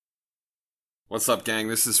What's up, gang?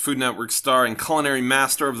 This is Food Network star and culinary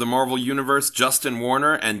master of the Marvel Universe, Justin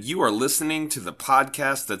Warner, and you are listening to the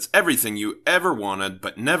podcast that's everything you ever wanted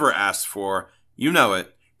but never asked for. You know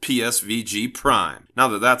it, PSVG Prime. Now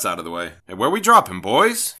that that's out of the way, hey, where we dropping,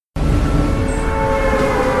 boys?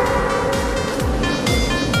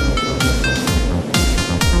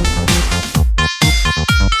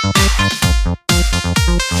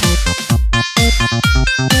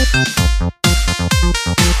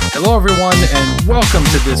 Hello everyone, and welcome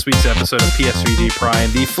to this week's episode of PSVG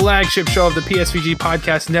Prime, the flagship show of the PSVG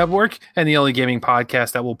Podcast Network, and the only gaming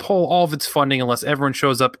podcast that will pull all of its funding unless everyone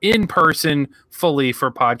shows up in person fully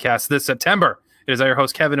for podcasts this September. It is your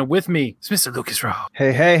host, Kevin, and with me is Mr. Lucas Rowe.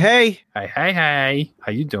 Hey. Hey.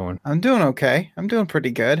 How you doing? I'm doing okay. I'm doing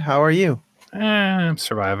pretty good. How are you? I'm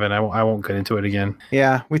surviving. I won't get into it again.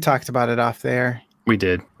 Yeah, we talked about it off there. We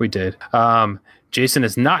did. Jason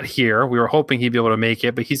is not here. We were hoping he'd be able to make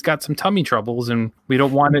it, but he's got some tummy troubles, and we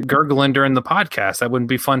don't want it gurgling during the podcast. That wouldn't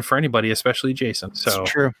be fun for anybody, especially Jason. So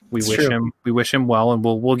it's true. We wish him well, and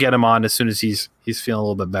we'll get him on as soon as he's feeling a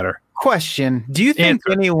little bit better. Question: do you think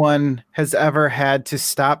anyone has ever had to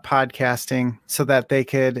stop podcasting so that they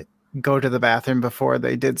could go to the bathroom before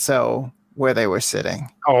they did so where they were sitting?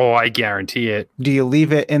 Oh, I guarantee it. Do you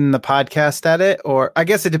leave it in the podcast edit, or I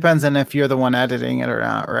guess it depends on if you're the one editing it or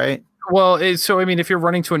not, right? Well, if you're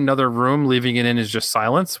running to another room, leaving it in is just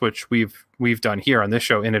silence, which we've done here on this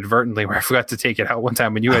show inadvertently, where I forgot to take it out one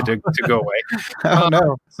time when you had to go away.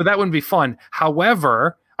 No. So that wouldn't be fun.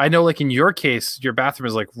 However, I know, like in your case, your bathroom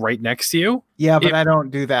is like right next to you. Yeah, but I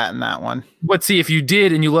don't do that in that one. But see, if you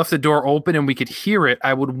did and you left the door open and we could hear it,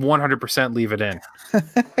 I would 100% leave it in.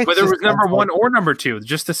 Whether it was number one or number two,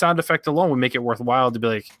 just the sound effect alone would make it worthwhile to be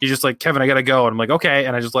like, you're just like, Kevin, I gotta go. And I'm like, okay.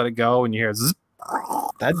 And I just let it go and you hear zzz.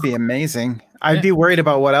 That'd be amazing. I'd be worried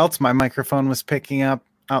about what else my microphone was picking up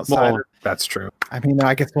outside. Well, that's true. I mean,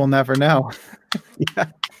 I guess we'll never know. Yeah.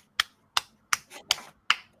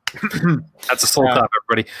 That's a soul top,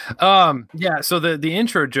 everybody. So the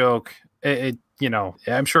intro joke,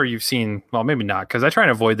 I'm sure you've seen, well, maybe not, because I try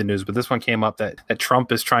and avoid the news, but this one came up that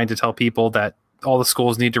Trump is trying to tell people that all the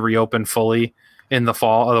schools need to reopen fully in the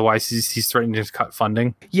fall, otherwise he's threatening to cut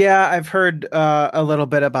funding. Yeah, I've heard a little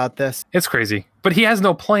bit about this. It's crazy, but he has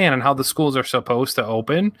no plan on how the schools are supposed to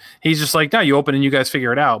open. He's just like, no, you open and you guys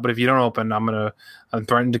figure it out, but if you don't open, I'm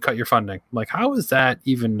threatening to cut your funding. I'm like, how is that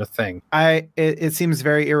even a thing? It seems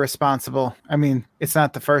very irresponsible. I mean, it's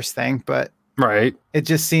not the first thing, but right. It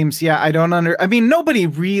just seems, nobody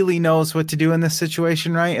really knows what to do in this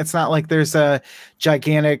situation, right? It's not like there's a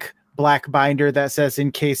gigantic black binder that says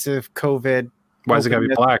in case of COVID. Why is it gotta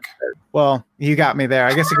be black? Well, you got me there.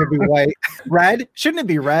 I guess it could be white. Red? Shouldn't it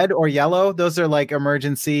be red or yellow? Those are like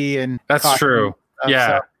emergency and that's true.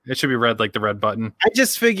 Yeah. So it should be red, like the red button. I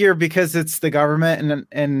just figure because it's the government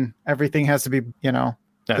and everything has to be, that's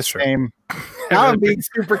the true. Same. Now I'm being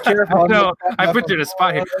super careful. No, I put you in a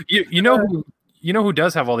spot here. You know who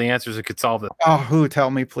does have all the answers that could solve it? Oh, who? Tell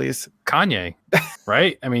me, please. Kanye,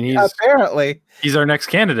 right? I mean, he's our next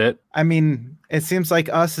candidate. I mean, it seems like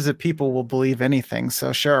us as a people will believe anything.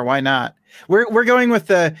 So sure, why not? We're going with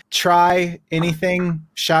the try anything,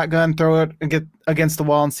 shotgun, throw it against the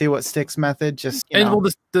wall and see what sticks method.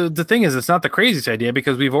 The thing is, it's not the craziest idea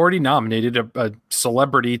because we've already nominated a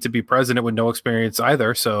celebrity to be president with no experience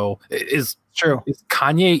either. So is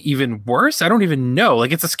Kanye even worse? I don't even know.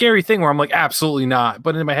 Like, it's a scary thing where I'm like, absolutely not.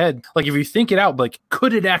 But in my head, like, if you think it out, like,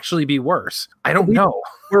 could it actually be worse? I don't know.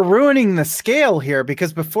 We're ruining the scale here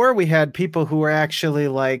because before we had people who were actually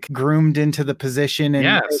like groomed into the position and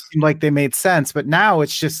it seemed like they made sense. But now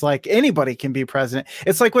it's just like anybody can be president.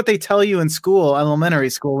 It's like what they tell you in school, elementary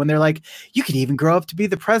school, when they're like, you could even grow up to be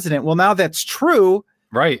the president. Well, now that's true.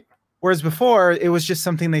 Right. Whereas before it was just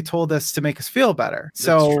something they told us to make us feel better.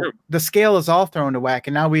 So the scale is all thrown to whack.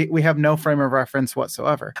 And now we have no frame of reference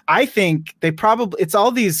whatsoever. I think it's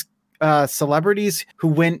all these celebrities who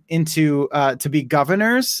went into to be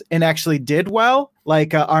governors and actually did well,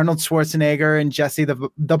 like Arnold Schwarzenegger and Jesse the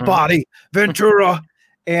Body Ventura,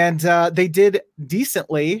 and they did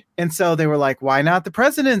decently. And so they were like, "Why not the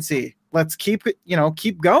presidency? Let's keep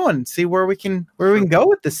going, see where we can go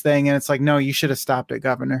with this thing." And it's like, no, you should have stopped at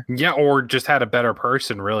governor. Yeah, or just had a better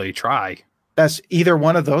person really try. That's either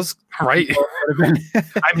one of those, right?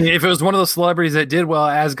 I mean, if it was one of those celebrities that did well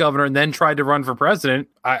as governor and then tried to run for president,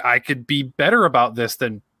 I could be better about this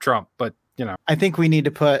than Trump. But I think we need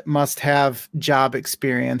to put must-have job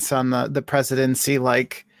experience on the presidency,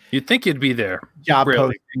 like You'd think you'd be there. Job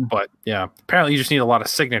really, posting. but yeah, apparently you just need a lot of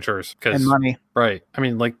signatures And money. Right. I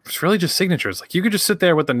mean, like, it's really just signatures. Like, you could just sit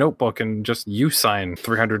there with a notebook and just you sign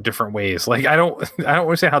 300 different ways. Like, I don't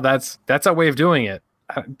understand how that's a way of doing it.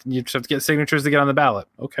 You just have to get signatures to get on the ballot.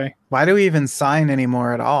 Okay. Why do we even sign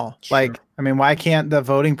anymore at all? Sure. Like, I mean, why can't the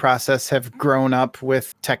voting process have grown up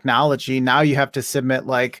with technology? Now you have to submit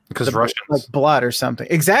because Russians, like blood or something.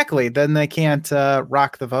 Exactly. Then they can't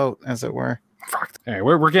rock the vote, as it were.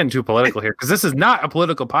 Anyway, we're getting too political here because this is not a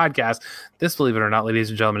political podcast. This, believe it or not, ladies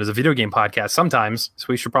and gentlemen, is a video game podcast sometimes. So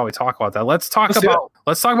we should probably talk about that. Let's talk about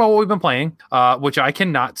what we've been playing, which I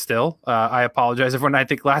cannot still. I apologize, everyone. I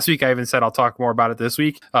think last week I even said I'll talk more about it this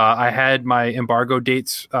week. I had my embargo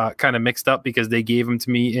dates kind of mixed up because they gave them to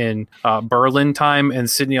me in Berlin time and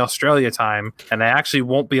Sydney, Australia time, and I actually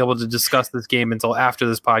won't be able to discuss this game until after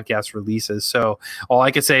this podcast releases. So all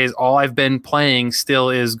I can say is all I've been playing still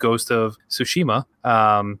is Ghost of Tsushima.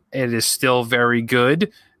 It is still very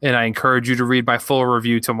good, and I encourage you to read my full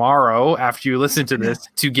review tomorrow after you listen to this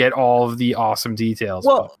to get all of the awesome details.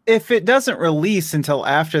 Well, if it doesn't release until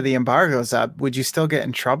after the embargo's up, would you still get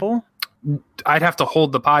in trouble? I'd have to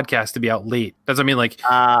hold the podcast to be out late. That's what I mean. Like,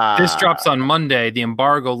 this drops on Monday, the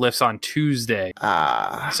embargo lifts on Tuesday.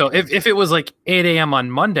 So if it was like 8 a.m.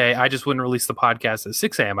 on Monday, I just wouldn't release the podcast at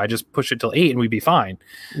 6 a.m. I just push it till 8 and we'd be fine.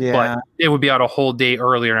 Yeah. But it would be out a whole day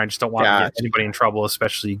earlier, and I just don't want to get anybody in trouble,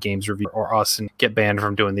 especially games review or us, and get banned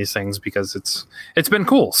from doing these things because it's been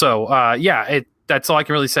cool. So that's all I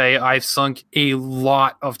can really say. I've sunk a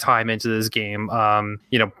lot of time into this game.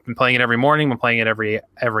 Been playing it every morning. Been playing it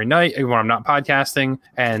every night when I'm not podcasting.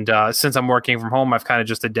 And since I'm working from home, I've kind of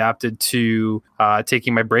just adapted to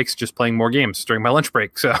taking my breaks, just playing more games during my lunch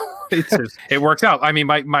break. So it works out. I mean,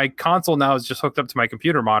 my console now is just hooked up to my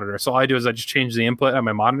computer monitor. So all I do is I just change the input on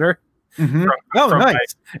my monitor. Mm-hmm.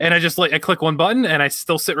 Nice. And I click one button, and I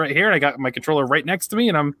still sit right here, and I got my controller right next to me,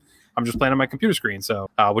 and I'm just playing on my computer screen, so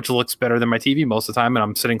which looks better than my TV most of the time, and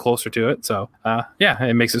I'm sitting closer to it. So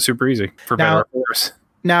it makes it super easy for better or worse.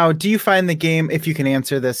 Now, do you find the game, if you can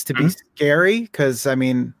answer this, to be scary? Because I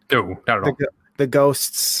mean, no, not at all. The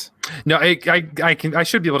ghosts. No, I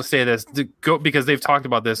should be able to say this because they've talked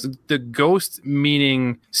about this. The ghost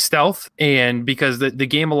meaning stealth, and because the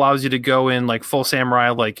game allows you to go in like full samurai,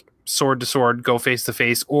 like sword to sword, go face to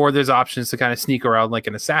face, or there's options to kind of sneak around like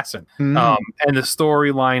an assassin. And the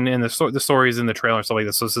storyline and the story is in the trailer and stuff like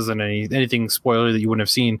this, so this isn't anything spoiler that you wouldn't have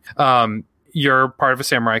seen. You're part of a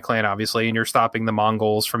samurai clan, obviously, and you're stopping the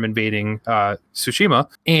Mongols from invading Tsushima,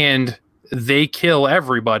 and they kill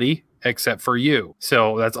everybody except for you.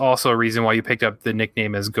 So that's also a reason why you picked up the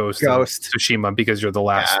nickname as Ghost of Tsushima, because you're the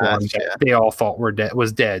last one that they all thought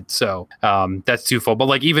was dead. So that's twofold. But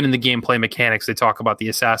like even in the gameplay mechanics, they talk about the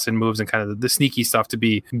assassin moves and kind of the sneaky stuff to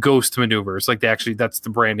be ghost maneuvers. Like that's the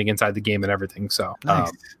branding inside the game and everything. So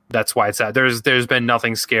that's why it's that. There's been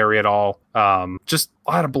nothing scary at all. Just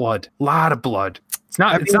a lot of blood. It's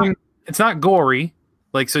not gory.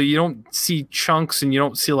 Like, so you don't see chunks and you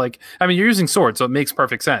don't see you're using swords, so it makes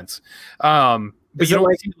perfect sense. But you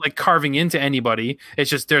don't see like carving into anybody. It's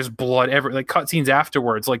just there's blood like cutscenes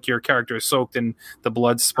afterwards, like your character is soaked in the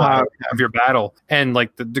blood splatter of your battle, and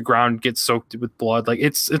like the ground gets soaked with blood. Like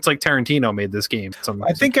it's like Tarantino made this game.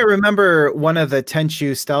 I think I remember one of the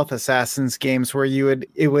Tenchu Stealth Assassins games where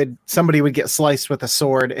somebody would get sliced with a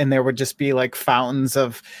sword, and there would just be like fountains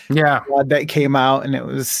of blood that came out, and it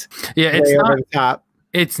was it's over the top.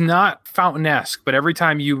 It's not fountain-esque, but every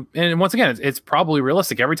time and once again, it's probably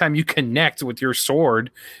realistic. Every time you connect with your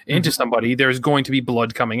sword into somebody, there's going to be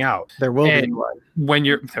blood coming out. There will be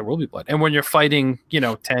blood. There will be blood. And when you're fighting,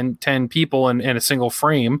 10 people in a single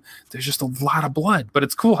frame, there's just a lot of blood. But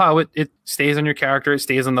it's cool how it stays on your character, it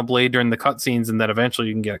stays on the blade during the cutscenes, and then eventually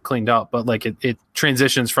you can get it cleaned up. But like it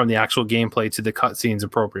transitions from the actual gameplay to the cutscenes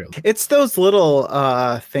appropriately. It's those little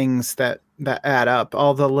things that add up,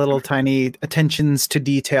 all the little tiny attentions to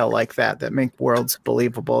detail like that make worlds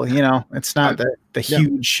believable. It's not the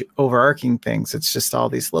huge overarching things. It's just all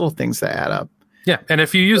these little things that add up. Yeah, and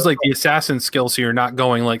if you use like the assassin skill, so you're not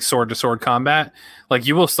going like sword to sword combat, like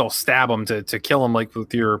you will still stab them to kill them, like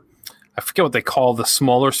with your, I forget what they call the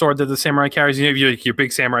smaller sword that the samurai carries. You know, your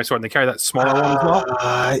big samurai sword, and they carry that smaller one as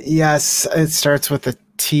well. Yes, it starts with a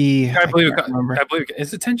T. I believe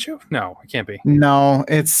is it Tenchu? No, it can't be. No,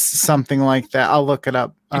 it's something like that. I'll look it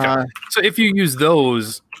up. Okay. So if you use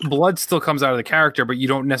those, blood still comes out of the character, but you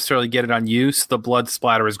don't necessarily get it on you. So the blood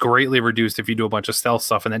splatter is greatly reduced if you do a bunch of stealth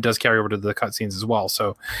stuff, and that does carry over to the cutscenes as well.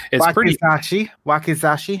 So it's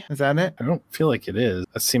Wakizashi, is that it? I don't feel like it is.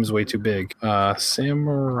 That seems way too big.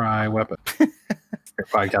 Samurai weapon.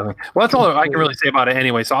 Well, that's all I can really say about it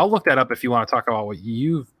anyway. So I'll look that up if you want to talk about what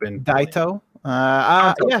you've been Daito.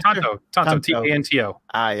 Tanto, Tanto. Tanto.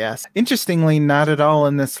 Yes. Interestingly, not at all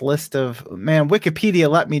in this list of, man, Wikipedia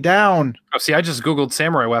let me down. Oh, see, I just Googled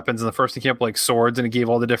samurai weapons, and the first thing came up like swords, and it gave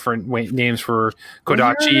all the different names for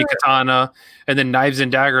Kodachi, katana, and then knives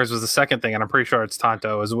and daggers was the second thing, and I'm pretty sure it's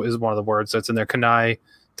Tanto is one of the words. So it's in there, Kunai,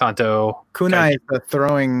 Tanto. Kunai is the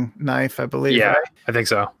throwing knife, I believe. Yeah, right? I think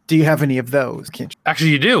so. Do you have any of those? Can't you?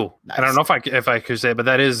 Actually, you do. Nice. I don't know if I could say, but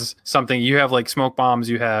that is something. You have like smoke bombs.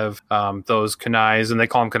 You have those kunais, and they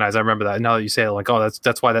call them kunais. I remember that. Now that you say it, like, oh,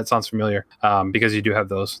 that's why that sounds familiar. Because you do have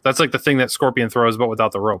those. That's like the thing that Scorpion throws, but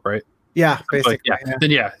without the rope, right? Yeah, basically. Like,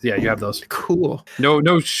 Then you have those. Cool. No,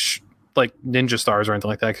 like ninja stars or anything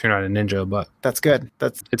like that. Because you're not a ninja, but that's good.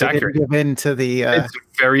 It's accurate. Give in to the. It's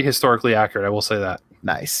very historically accurate. I will say that.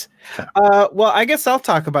 Nice. Well, I guess I'll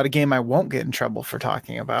talk about a game I won't get in trouble for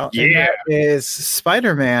talking about. Yeah, and that is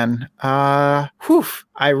Spider-Man. I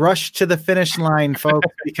rushed to the finish line, folks,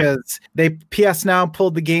 because PS Now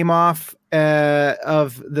pulled the game off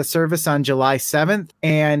of the service on July 7th,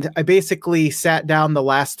 and I basically sat down the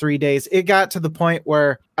last 3 days. It got to the point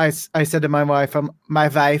where I said to my wife,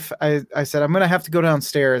 I said, I'm going to have to go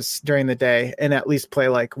downstairs during the day and at least play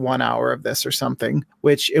like 1 hour of this or something,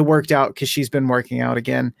 which it worked out because she's been working out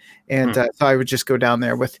again. And so I would just go down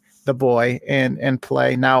there with the boy and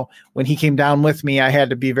play. Now, when he came down with me, I had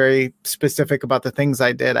to be very specific about the things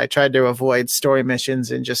I did. I tried to avoid story missions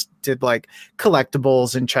and just did like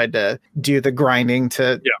collectibles and tried to do the grinding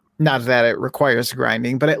not that it requires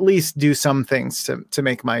grinding, but at least do some things to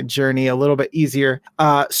make my journey a little bit easier.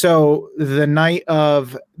 So the night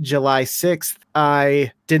of July 6th,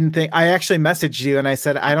 I actually messaged you and I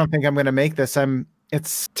said, I don't think I'm going to make this.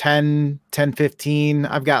 It's 10:15.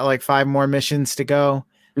 I've got like 5 more missions to go.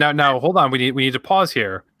 Now, hold on. We need to pause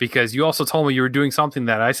here because you also told me you were doing something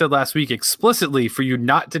that I said last week explicitly for you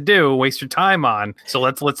not to do, waste your time on. So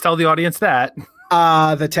let's tell the audience that.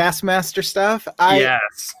 The Taskmaster stuff.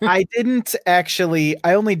 Yes. I didn't actually.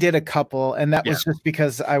 I only did a couple, and that was just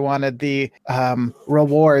because I wanted the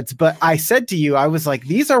rewards. But I said to you, I was like,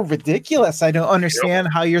 "These are ridiculous. I don't understand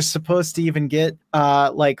how you're supposed to even get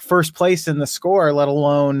like first place in the score, let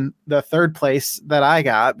alone the third place that I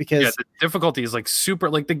got." Because the difficulty is like super.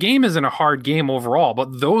 Like the game isn't a hard game overall,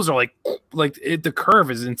 but those are the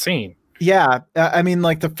curve is insane. Yeah, I mean,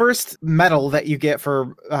 like the first medal that you get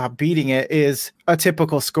for beating it is a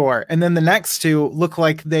typical score, and then the next two look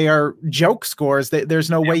like they are joke scores that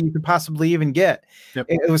there's no way you could possibly even get.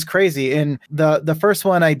 It was crazy. And the first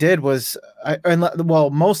one I did was,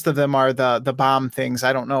 most of them are the bomb things.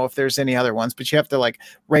 I don't know if there's any other ones, but you have to like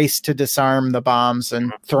race to disarm the bombs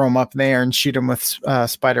and throw them up there and shoot them with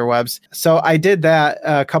spider webs. So I did that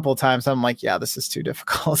a couple of times. I'm like, yeah, this is too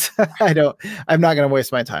difficult. I'm not going to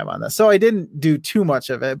waste my time on this. So I didn't do too much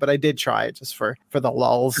of it, but I did try it just for the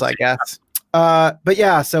lulls, I guess. But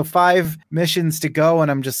yeah, so 5 missions to go, and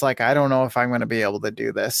I'm just like, I don't know if I'm going to be able to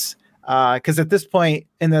do this. Because at this point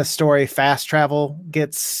in the story, fast travel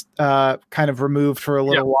gets kind of removed for a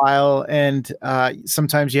little while, and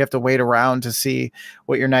sometimes you have to wait around to see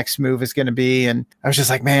what your next move is going to be. And I was just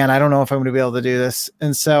like, man, I don't know if I'm going to be able to do this.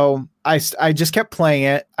 And so I just kept playing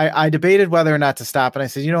it. I debated whether or not to stop, and I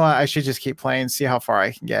said, you know what, I should just keep playing, see how far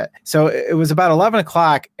I can get. So it was about 11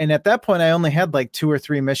 o'clock, and at that point, I only had like 2 or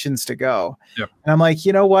 3 missions to go. And I'm like,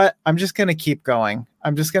 you know what, I'm just going to keep going.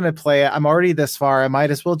 I'm just going to play it. I'm already this far. I might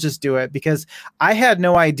as well just do it, because I had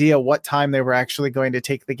no idea what time they were actually going to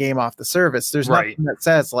take the game off the service. There's nothing that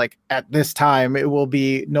says like at this time it will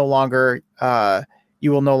be no longer,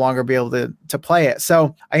 you will no longer be able to play it.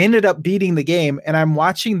 So I ended up beating the game, and I'm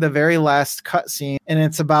watching the very last cutscene, and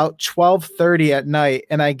it's about 12:30 at night,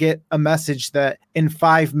 and I get a message that in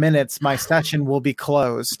 5 minutes my session will be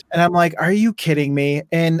closed. And I'm like, are you kidding me?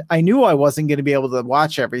 And I knew I wasn't going to be able to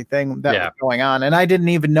watch everything that was going on, and I didn't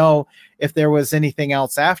even know if there was anything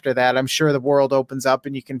else after that. I'm sure the world opens up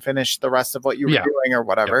and you can finish the rest of what you were doing or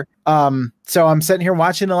whatever. So I'm sitting here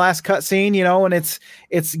watching the last cutscene, and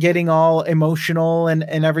it's getting all emotional and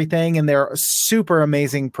everything. And there are super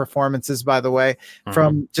amazing performances, by the way,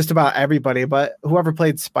 from just about everybody. But whoever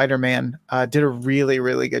played Spider-Man did a really,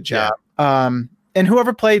 really good job. And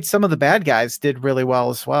whoever played some of the bad guys did really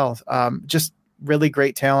well as well. Just really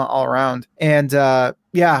great talent all around. And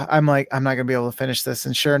I'm like, I'm not gonna be able to finish this.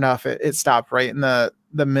 And sure enough, it stopped right in the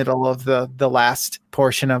middle of the last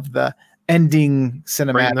portion of the ending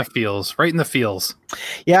cinematic. Right in the feels.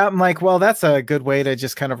 Yeah, I'm like, well, that's a good way to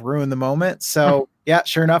just kind of ruin the moment. So yeah,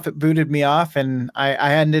 sure enough, it booted me off, and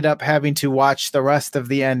I ended up having to watch the rest of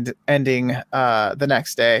the ending the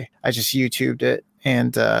next day. I just YouTubed it,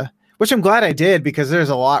 and which I'm glad I did because there's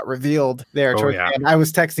a lot revealed there. And I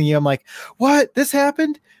was texting you. I'm like, what? This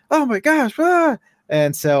happened? Oh my gosh. Ah.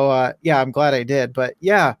 And so, yeah, I'm glad I did. But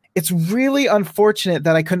yeah, it's really unfortunate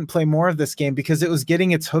that I couldn't play more of this game because it was getting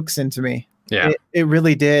its hooks into me. Yeah, it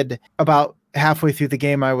really did. About halfway through the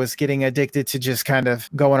game, I was getting addicted to just kind of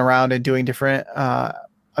going around and doing different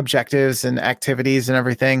objectives and activities and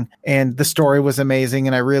everything. And the story was amazing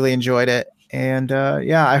and I really enjoyed it. And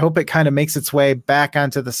yeah, I hope it kind of makes its way back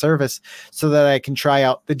onto the service so that I can try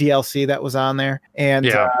out the DLC that was on there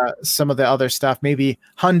and some of the other stuff. Maybe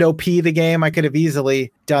Hundo P, the game. I could have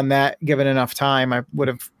easily done that given enough time. I would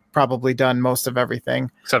have probably done most of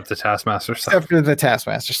everything. Except the Taskmaster stuff. Except for the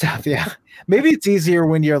Taskmaster stuff, yeah. Maybe it's easier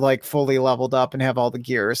when you're like fully leveled up and have all the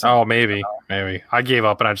gears. Oh, maybe. I gave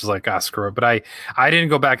up and I just like, screw it. But I didn't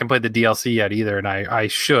go back and play the DLC yet either, and I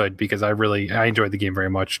should because I enjoyed the game very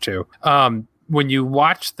much too. When you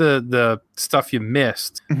watch the stuff you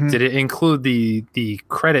missed, did it include the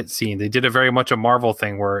credit scene? They did a very much a Marvel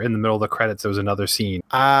thing where in the middle of the credits there was another scene.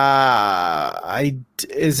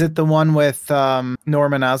 Is it the one with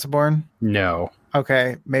Norman Osborn? No.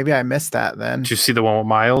 Okay, maybe I missed that then. Did you see the one with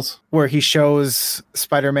Miles? Where he shows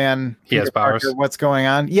Spider-Man he has powers. What's going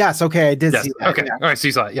on? Yes, okay, I did see that. Okay, all right, so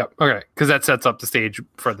you saw it. Yep, okay, because that sets up the stage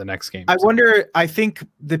for the next game. I wonder, I think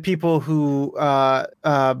the people who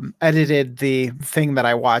edited the thing that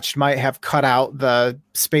I watched might have cut out the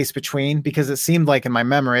space between because it seemed like in my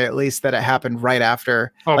memory, at least, that it happened right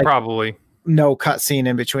after. Oh, probably. No cutscene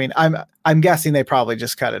in between. I'm guessing they probably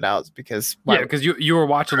just cut it out because because you were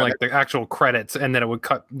watching like the actual credits and then it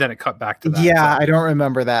cut back to that. Yeah, so. I don't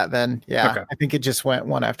remember that then. Yeah, okay. I think it just went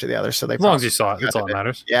one after the other. So they as long as you saw it, that's all that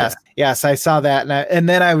matters. Yes, I saw that, and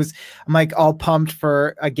then I'm like all pumped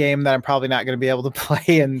for a game that I'm probably not going to be able to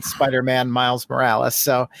play in Spider-Man Miles Morales.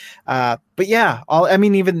 So, but yeah,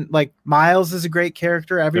 even like Miles is a great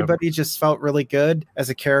character. Everybody just felt really good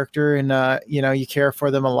as a character, and you care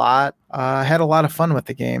for them a lot. I had a lot of fun with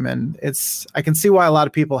the game, and I can see why a lot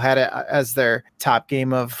of people had it as their top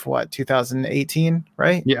game of 2018,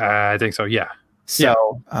 right? Yeah, I think so. Yeah.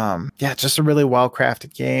 So, just a really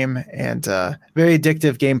well-crafted game and very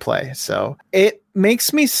addictive gameplay. So it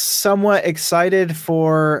makes me somewhat excited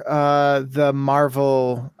for the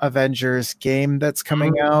Marvel Avengers game that's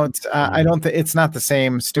coming out. I don't think it's not the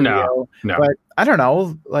same studio, but I don't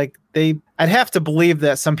know. Like I'd have to believe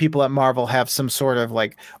that some people at Marvel have some sort of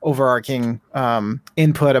like overarching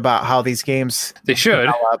input about how these games they should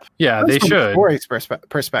develop. Yeah, they should. Story's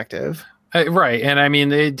perspective. Right. And I mean,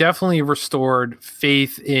 they definitely restored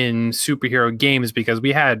faith in superhero games because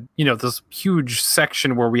we had, this huge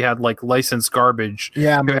section where we had like licensed garbage.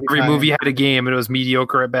 Yeah. Every movie had a game and it was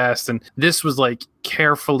mediocre at best. And this was like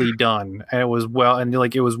carefully done and it was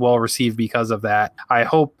well received because of that. I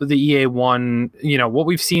hope the EA one, what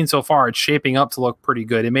we've seen so far, it's shaping up to look pretty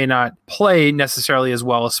good. It may not play necessarily as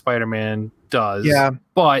well as Spider-Man does. Yeah.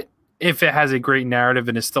 But if it has a great narrative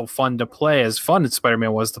and is still fun to play, as fun as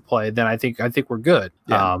Spider-Man was to play, then I think we're good.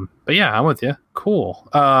 Yeah. But yeah, I'm with you. Cool.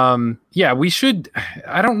 Yeah, we should.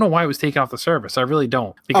 I don't know why it was taken off the service. I really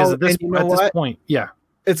don't, because at this point, yeah,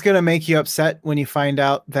 it's gonna make you upset when you find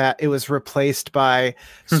out that it was replaced by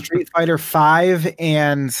Street Fighter V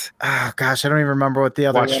and I don't even remember what the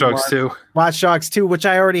other Watch Dogs 2. Watch Dogs 2, which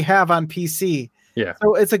I already have on PC. Yeah.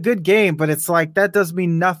 So it's a good game, but it's like that does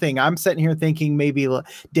mean nothing. I'm sitting here thinking maybe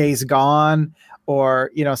Days Gone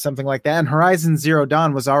or something like that. And Horizon Zero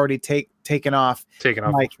Dawn was already taken off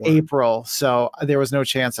like before. April, so there was no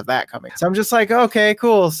chance of that coming. So I'm just like, okay,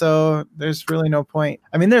 cool. So there's really no point.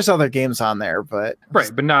 I mean, there's other games on there, but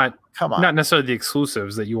but not come on, not necessarily the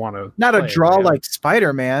exclusives that you want to. Not play, a draw like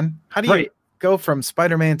Spider-Man. How do you go from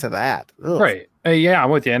Spider-Man to that? Ugh. Right. Yeah, I'm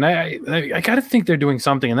with you. And I got to think they're doing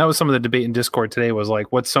something. And that was some of the debate in Discord today was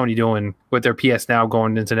like, what's Sony doing with their PS Now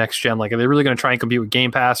going into next gen? Like, are they really going to try and compete with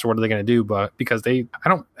Game Pass or what are they going to do? But because I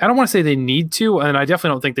don't want to say they need to. And I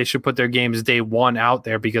definitely don't think they should put their games day one out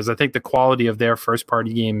there because I think the quality of their first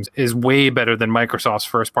party games is way better than Microsoft's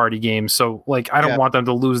first party games. So like, I don't want them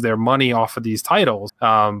to lose their money off of these titles.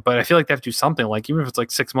 But I feel like they have to do something like, even if it's like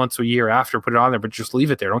 6 months to a year after, put it on there, but just leave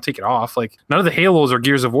it there. Don't take it off. Like none of the Halos or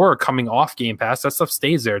Gears of War are coming off Game Pass. That stuff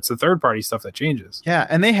stays there. It's the third party stuff that changes. Yeah,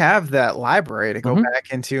 and they have that library to go back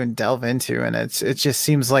into and delve into, and it just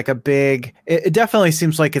seems like it definitely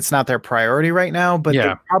seems like it's not their priority right now, but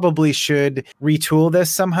they probably should retool this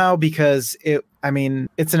somehow because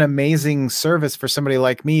it's an amazing service for somebody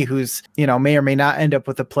like me who's, may or may not end up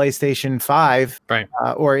with a PlayStation 5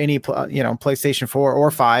 or any, PlayStation 4 or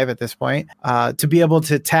 5 at this point, to be able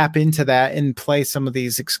to tap into that and play some of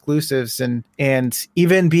these exclusives and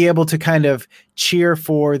even be able to kind of cheer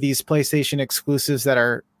for these PlayStation exclusives that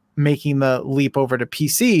are making the leap over to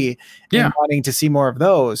PC and wanting to see more of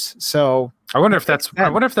those. So I wonder if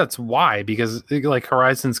that's why, because like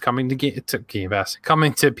Horizon's coming to Game Pass,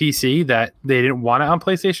 coming to PC, that they didn't want it on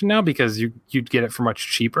PlayStation now because you'd get it for much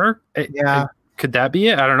cheaper. Could that be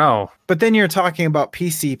it? I don't know. But then you're talking about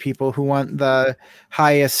PC people who want the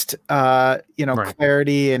highest,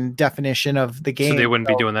 clarity and definition of the game. So they wouldn't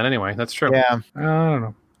be doing that anyway. That's true. Yeah. I don't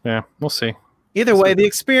know. Yeah, we'll see. Either way, the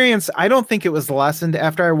experience, I don't think it was lessened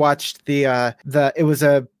after I watched it was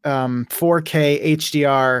a 4K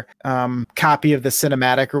HDR copy of the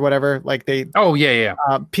cinematic or whatever. Like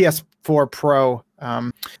PS4 Pro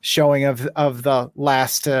showing of the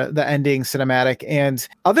last the ending cinematic, and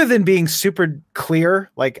other than being super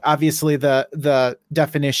clear, like obviously the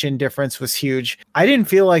definition difference was huge, I didn't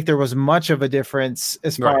feel like there was much of a difference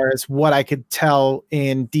as far as what I could tell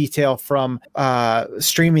in detail from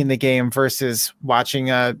streaming the game versus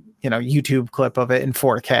watching a YouTube clip of it in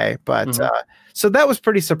 4K. But so that was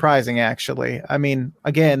pretty surprising, actually. I mean,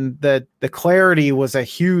 again, the clarity was a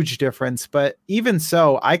huge difference, but even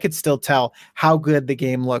so, I could still tell how good the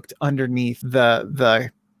game looked underneath the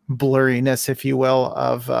blurriness, if you will,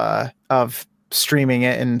 of streaming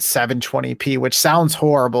it in 720p, which sounds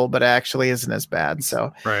horrible, but actually isn't as bad.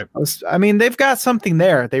 So, I mean, they've got something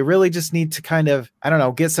there. They really just need to kind of, I don't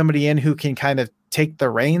know, get somebody in who can kind of take the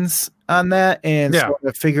reins on that and sort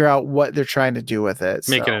of figure out what they're trying to do with it.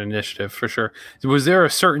 Make it an initiative for sure. Was there a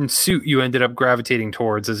certain suit you ended up gravitating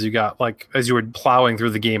towards as you were plowing through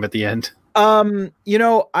the game at the end? I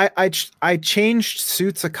changed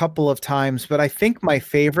suits a couple of times, but I think my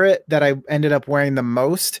favorite that I ended up wearing the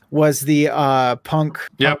most was the punk.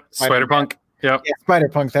 Yep, Spider-Punk. Yep. Yeah,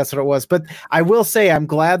 Spider-Punk, that's what it was. But I will say I'm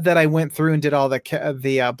glad that I went through and did all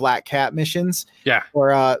the Black Cat missions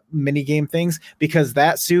or mini game things, because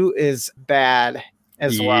that suit is bad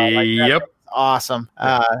as well. Like, awesome.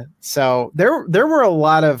 So there were a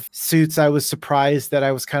lot of suits I was surprised that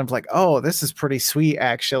I was kind of like, oh, this is pretty sweet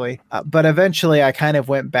actually. But eventually I kind of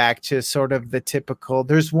went back to sort of the typical.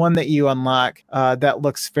 There's one that you unlock that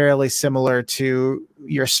looks fairly similar to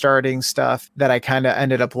your starting stuff that I kind of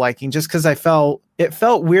ended up liking, just because it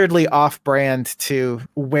felt weirdly off-brand to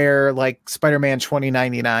wear like Spider-Man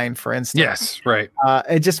 2099, for instance. Yes, right.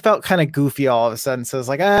 It just felt kind of goofy all of a sudden. So it's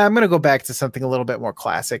like, I'm going to go back to something a little bit more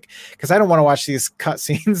classic, because I don't want to watch these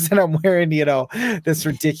cutscenes and I'm wearing, this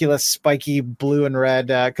ridiculous spiky blue and red.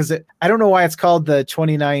 Because I don't know why it's called the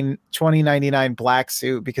 2099 black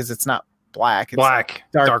suit, because it's not black. It's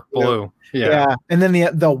dark blue. Yeah. And then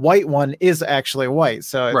the white one is actually white,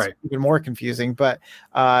 so it's even more confusing. But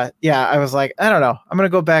I was like, I don't know, I'm gonna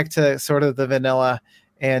go back to sort of the vanilla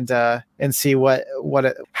and see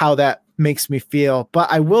how that makes me feel. But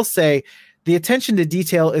I will say the attention to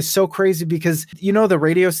detail is so crazy, because the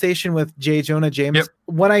radio station with J. Jonah James,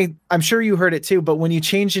 when I'm sure you heard it too, but when you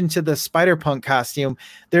change into the Spider-Punk costume,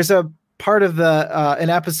 there's a part of an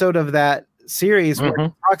episode of that series where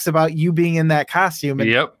it talks about you being in that costume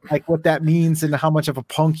and like what that means and how much of a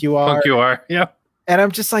punk you are. And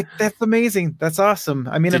I'm just like, that's amazing. That's awesome.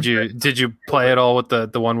 I mean, did you play it all with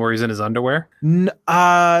the one where he's in his underwear?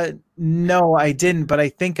 No, I didn't. But I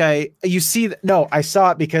think I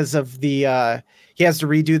saw it because of the he has to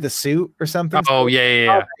redo the suit or something. Oh,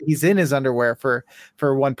 yeah. He's in his underwear for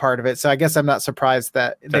one part of it. So I guess I'm not surprised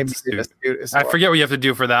that they made the suit as well. I forget what you have to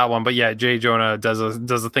do for that one, but yeah, J. Jonah does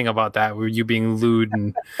a thing about that, where you being lewd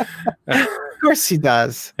and of course he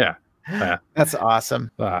does. Yeah. That's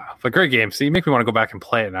awesome. But great game. So you make me want to go back and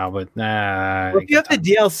play it now, but well, if you have the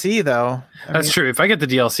DLC though. That's true. If I get the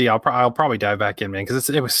DLC, I'll probably dive back in, man, because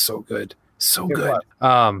it was so good. So good.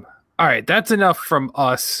 All right, that's enough from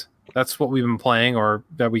us. That's what we've been playing, or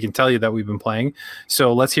that we can tell you that we've been playing.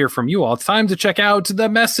 So let's hear from you all. It's time to check out the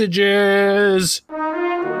messages.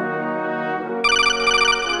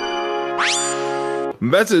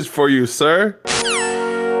 Message for you, sir.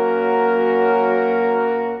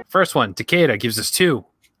 First one, Takeda gives us two.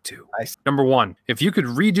 Nice. Number one, if you could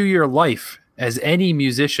redo your life as any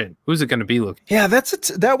musician, who's it going to be, Luke? Yeah,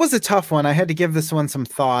 that was a tough one. I had to give this one some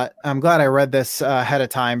thought. I'm glad I read this ahead of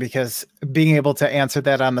time, because being able to answer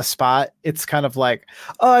that on the spot, it's kind of like,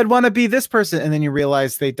 oh, I'd want to be this person, and then you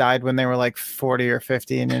realize they died when they were like 40 or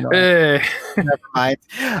 50, and never mind.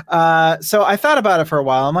 So I thought about it for a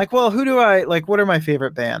while. I'm like, well, who do I like? What are my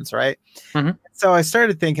favorite bands, right? Mm-hmm. So I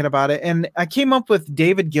started thinking about it, and I came up with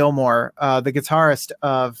David Gilmour, the guitarist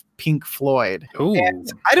of Pink Floyd. Ooh.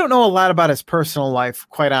 And I don't know a lot about his personal life,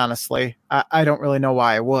 quite honestly. I don't really know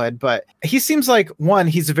why I would, but he seems like, one,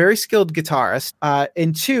 he's a very skilled guitarist,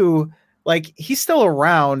 and two, like, he's still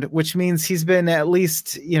around, which means he's been at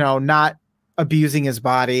least, not abusing his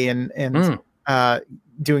body and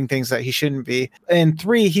doing things that he shouldn't be. And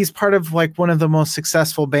 3, he's part of like one of the most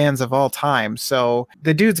successful bands of all time. So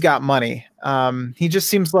the dude's got money. He just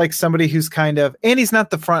seems like somebody who's kind of, and he's not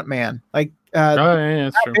the front man. Like, that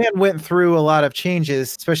band went through a lot of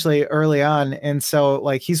changes, especially early on. And so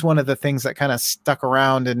like, he's one of the things that kind of stuck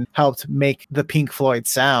around and helped make the Pink Floyd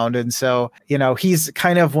sound. And so, you know, he's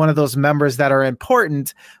kind of one of those members that are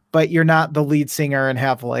important, but you're not the lead singer and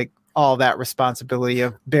have like all that responsibility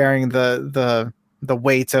of bearing the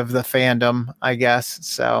weight of the fandom, I guess.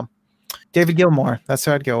 So David Gilmour, that's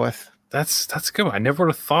what I'd go with. That's good. I never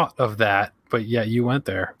would have thought of that, but yeah, you went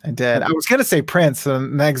there. I did. I was gonna say Prince,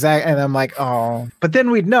 and I'm like, oh, but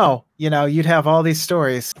then we'd know. You know, you'd have all these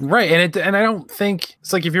stories, right? And I don't think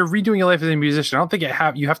it's like if you're redoing your life as a musician, I don't think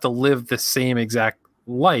you have to live the same exact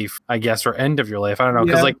life, I guess, or end of your life. I don't know,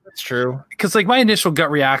 because like that's true. Because like my initial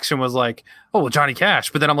gut reaction was like, oh well, Johnny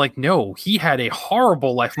Cash, but then I'm like, no, he had a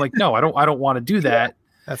horrible life. I'm like, no, I don't want to do that.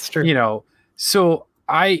 That's true. You know, so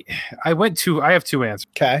I have 2 answers.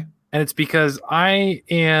 Okay. And it's because I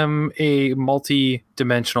am a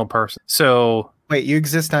multi-dimensional person. So wait, you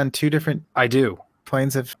exist on 2 different I do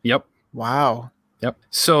planes of Yep. Wow. Yep.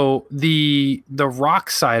 So the rock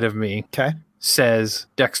side of me says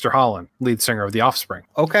Dexter Holland, lead singer of The Offspring.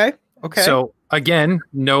 Okay. So again,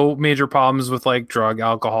 no major problems with like drug,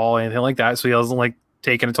 alcohol, anything like that. So he hasn't like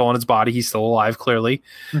taken a toll on his body. He's still alive, clearly.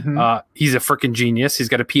 Mm-hmm. He's a freaking genius. He's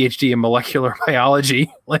got a PhD in molecular biology.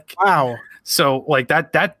 Like, wow. So like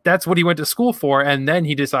that's what he went to school for, and then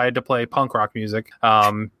he decided to play punk rock music.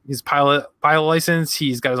 He's pilot license.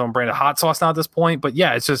 He's got his own brand of hot sauce now at this point. But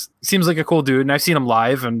yeah, it seems like a cool dude, and I've seen him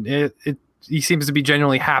live, and he seems to be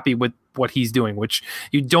genuinely happy with what he's doing, which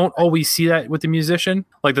you don't always see that with the musician,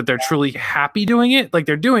 like that they're truly happy doing it. Like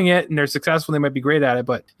they're doing it and they're successful. They might be great at it,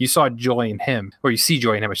 but you saw joy in him, or you see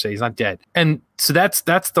joy in him. I should say he's not dead. And so that's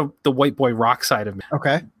the white boy rock side of me.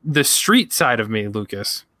 Okay. The street side of me,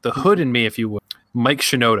 Lucas, the hood in me, if you would, Mike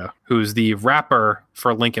Shinoda, who's the rapper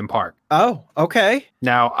for Linkin Park. Oh, okay.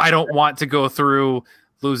 Now, I don't want to go through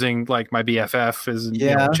losing like my BFF is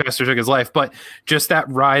Chester took his life, but just that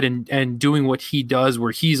ride and doing what he does,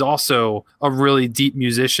 where he's also a really deep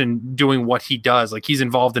musician doing what he does. Like he's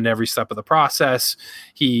involved in every step of the process.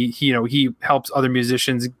 He helps other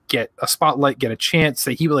musicians get a spotlight, get a chance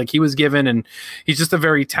that he was given. And he's just a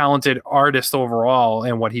very talented artist overall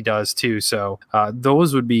in what he does too. So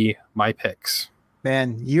those would be my picks.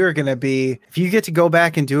 Man, you're going to be, if you get to go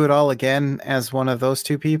back and do it all again as one of those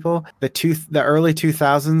 2 people, the early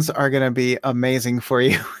 2000s are going to be amazing for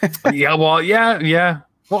you. Yeah. Well,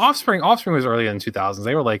 Offspring was early in the 2000s.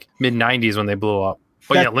 They were like mid 90s when they blew up.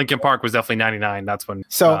 But Linkin Park was definitely 99. That's when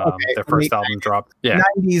their first album dropped. Yeah.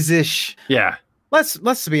 90s-ish. Yeah.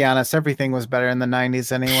 Let's be honest, everything was better in the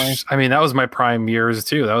 90s anyway. I mean, that was my prime years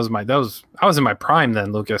too. I was in my prime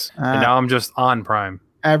then, Lucas. And now I'm just on prime.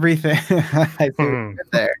 Everything I do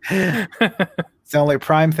there. It's the only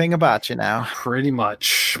prime thing about you now. Pretty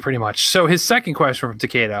much. So his second question from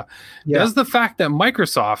Takeda, does the fact that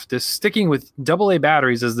Microsoft is sticking with AA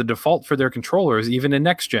batteries as the default for their controllers, even in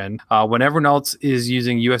next gen, when everyone else is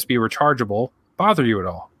using USB rechargeable, bother you at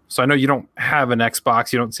all? So I know you don't have an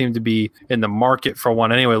Xbox, you don't seem to be in the market for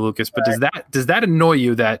one anyway, Lucas, but does that annoy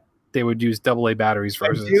you that they would use AA batteries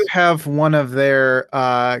versus? I do have one of their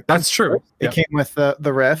that's true. It came with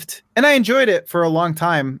the Rift, and I enjoyed it for a long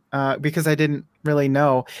time because I didn't really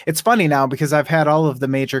know. It's funny now because I've had all of the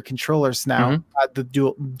major controllers now, the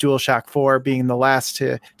DualShock 4 being the last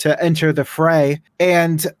to enter the fray,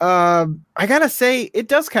 and I gotta say it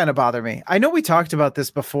does kind of bother me. I know we talked about this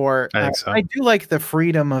before. I think so. I do like the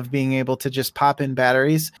freedom of being able to just pop in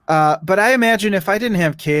batteries, but I imagine if I didn't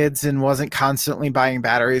have kids and wasn't constantly buying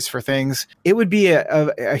batteries for things, it would be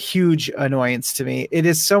a huge annoyance to me. It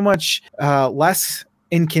is so much less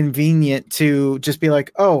inconvenient to just be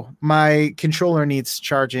like, oh, my controller needs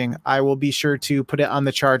charging, I will be sure to put it on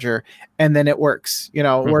the charger, and then it works,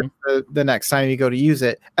 work the next time you go to use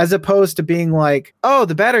it, as opposed to being like, oh,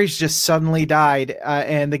 the batteries just suddenly died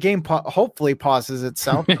and the game hopefully pauses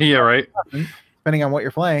itself. Yeah, right. Depending on what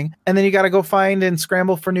you're playing, and then you got to go find and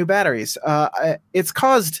scramble for new batteries. It's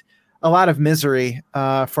caused a lot of misery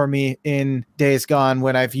for me in days gone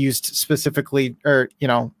when I've used specifically, or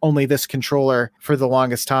only this controller for the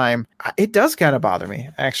longest time. It does kind of bother me,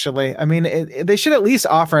 actually. I mean, they should at least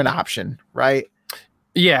offer an option, right?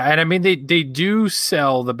 Yeah, and I mean they do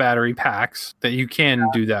sell the battery packs that you can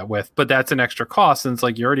do that with, but that's an extra cost, and it's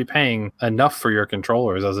like you're already paying enough for your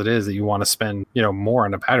controllers as it is that you want to spend, more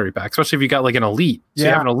on a battery pack, especially if you got like an Elite. So you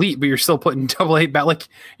have an Elite, but you're still putting AA like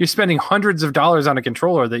you're spending hundreds of dollars on a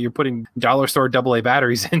controller that you're putting dollar store AA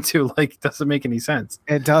batteries into. Like, doesn't make any sense.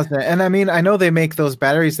 It doesn't. And I mean, I know they make those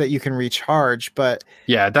batteries that you can recharge, but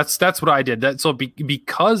yeah, that's what I did.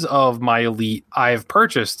 Because of my Elite, I've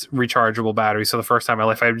purchased rechargeable batteries. So the first time in my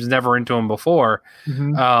life, I was never into them before.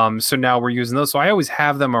 Mm-hmm. So now we're using those. So I always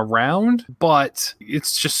have them around, but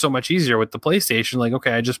it's just so much easier with the PlayStation. Like,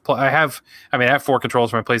 okay, I have 4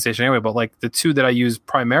 controllers for my PlayStation anyway, but like the 2 that I use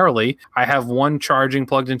primarily, I have one charging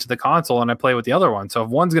plugged into the console and I play with the other one. So if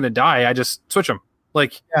one's going to die, I just switch them.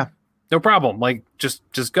 Like, yeah. No problem. Like, just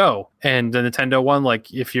go. And the Nintendo one,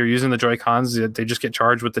 like, if you're using the Joy-Cons, they just get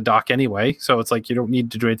charged with the dock anyway. So it's like you don't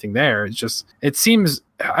need to do anything there. It seems,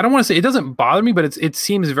 I don't want to say it doesn't bother me, but it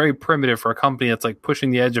seems very primitive for a company that's like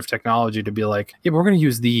pushing the edge of technology to be like, yeah, we're going to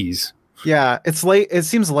use these. Yeah, it's late. It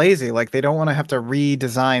seems lazy. Like they don't want to have to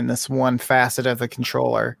redesign this one facet of the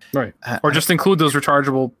controller, right? Or just include those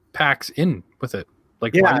rechargeable packs in with it.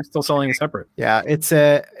 Like, why are you still selling it separate? Yeah,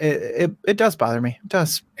 it does bother me. It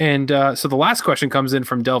does. And so the last question comes in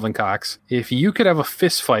from Delvin Cox. If you could have a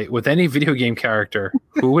fist fight with any video game character,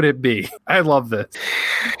 who would it be? I love this.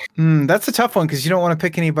 That's a tough one because you don't want to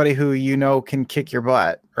pick anybody who can kick your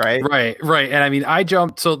butt, right? Right. And I mean, I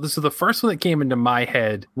jumped. So the first one that came into my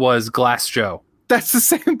head was Glass Joe. That's the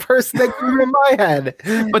same person that came in my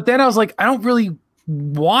head. But then I was like, I don't really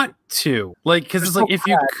want to, like, because it's like if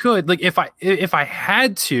you could, like, if I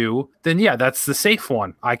had to, then yeah, that's the safe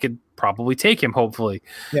one. I could probably take him, hopefully.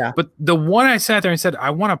 Yeah. But the one I sat there and said, I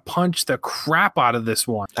want to punch the crap out of this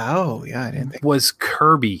one. Oh, yeah, I didn't think. Was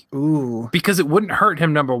Kirby. Ooh. Because it wouldn't hurt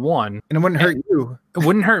him, number one. And it wouldn't hurt you. It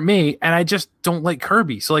wouldn't hurt me. And I just don't like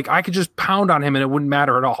Kirby. So, like, I could just pound on him and it wouldn't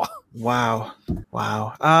matter at all. Wow.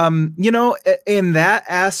 In that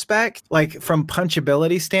aspect, like from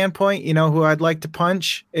punchability standpoint, who I'd like to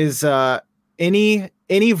punch is any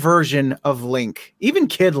version of Link, even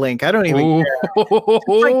Kid Link. I don't even care.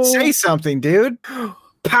 Like, say something, dude.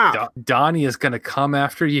 Pow. Donnie is going to come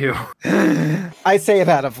after you. I say it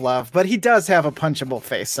out of love, but he does have a punchable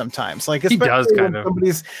face sometimes. Like, especially when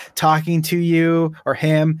somebody's talking to you or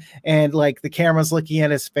him and like the camera's looking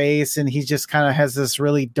at his face and he just kind of has this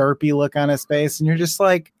really derpy look on his face. And you're just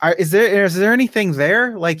like, is there anything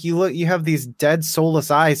there? Like you have these dead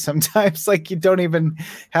soulless eyes sometimes, like you don't even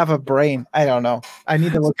have a brain. I don't know. I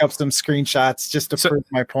need to look up some screenshots just to prove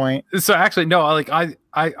my point. So actually, no, like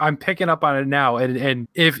I'm picking up on it now, and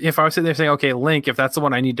if I was sitting there saying, okay, Link, if that's the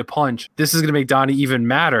one I need to punch, this is going to make Donnie even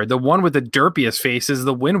madder. The one with the derpiest face is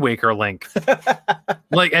the Wind Waker Link.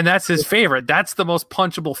 Like, and that's his favorite. That's the most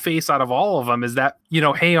punchable face out of all of them, is that,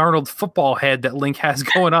 Hey Arnold football head that Link has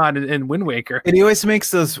going on in Wind Waker. And he always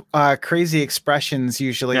makes those crazy expressions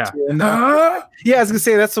usually, too. And, I was going to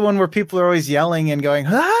say, that's the one where people are always yelling and going,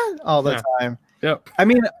 all the time. Yep. I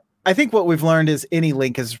mean, I think what we've learned is any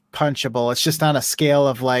Link is punchable. It's just on a scale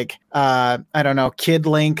of like, I don't know, Kid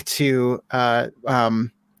Link to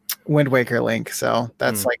Wind Waker Link. So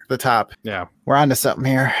that's like the top. Yeah. We're on to something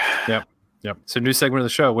here. Yep. So new segment of the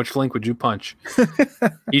show. Which Link would you punch?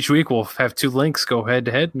 Each week we'll have 2 Links go head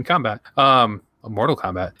to head in combat. Mortal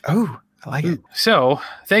Kombat. Oh, I like it. So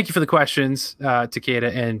thank you for the questions,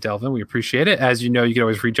 Takeda and Delvin. We appreciate it. As you know, you can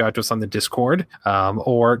always reach out to us on the Discord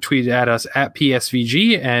or tweet at us at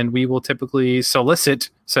PSVG, and we will typically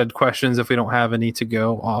solicit said questions if we don't have any to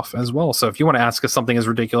go off as well. So if you want to ask us something as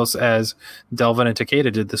ridiculous as Delvin and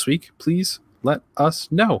Takeda did this week, please let us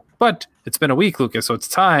know. But it's been a week, Lucas, so it's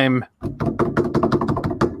time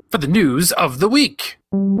for the news of the week.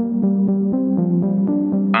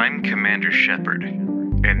 I'm Commander Shepard,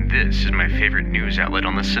 and this is my favorite news outlet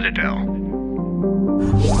on the Citadel.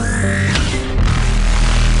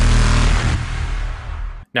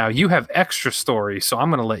 Now, you have extra stories, so I'm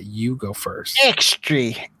going to let you go first.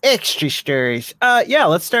 Extra stories. Yeah,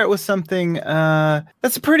 let's start with something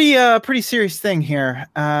that's a pretty serious thing here.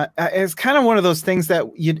 It's kind of one of those things that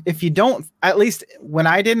if you don't, at least when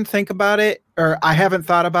I didn't think about it, or I haven't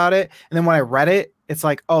thought about it, and then when I read it, it's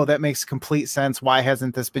like, oh, that makes complete sense. Why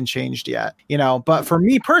hasn't this been changed yet? You know, but for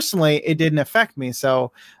me personally, it didn't affect me.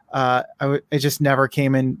 So it just never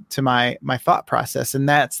came into my thought process. And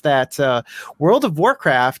that's that World of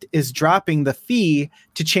Warcraft is dropping the fee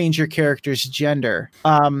to change your character's gender.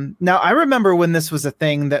 Now, I remember when this was a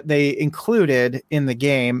thing that they included in the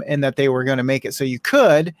game and that they were going to make it so you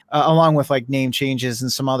could, along with like name changes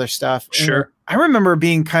and some other stuff. Sure. And I remember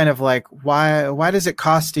being kind of like, why does it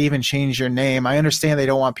cost to even change your name? I understand they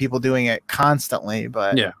don't want people doing it constantly,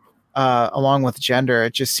 but yeah. Along with gender,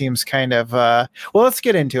 it just seems kind of well, let's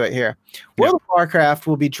get into it here. World of Warcraft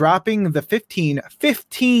will be dropping the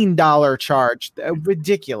 $15 charge.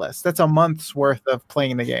 Ridiculous. That's a month's worth of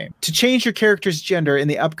playing the game. To change your character's gender in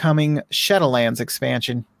the upcoming Shadowlands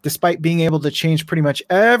expansion, despite being able to change pretty much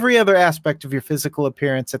every other aspect of your physical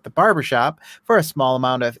appearance at the barbershop for a small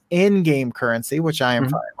amount of in-game currency, which I am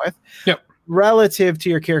fine with. Yep. Relative to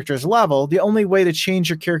your character's level, the only way to change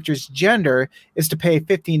your character's gender is to pay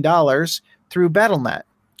 $15 through Battle.net.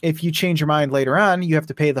 If you change your mind later on, you have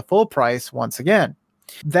to pay the full price once again.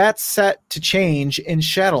 That's set to change in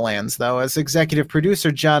Shadowlands, though, as executive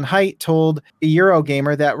producer John Haidt told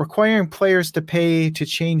Eurogamer that requiring players to pay to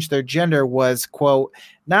change their gender was, quote,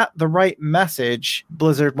 not the right message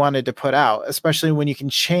Blizzard wanted to put out, especially when you can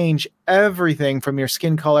change everything from your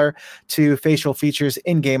skin color to facial features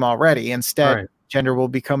in-game already. Instead, gender will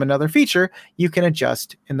become another feature you can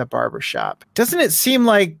adjust in the barbershop. Doesn't it seem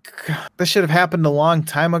like this should have happened a long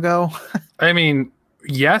time ago? I mean,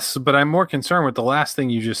 yes, but I'm more concerned with the last thing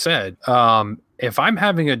you just said. If I'm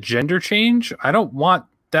having a gender change, I don't want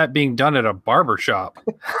that being done at a barbershop.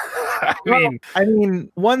 I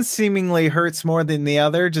mean, one seemingly hurts more than the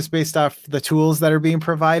other just based off the tools that are being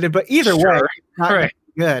provided. But either way, it's not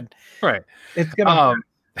good. Right. It's gonna.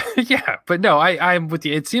 Yeah, but no, I'm with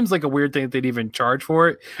you. It seems like a weird thing that they'd even charge for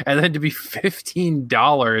it, and then to be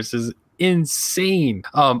 $15 is insane.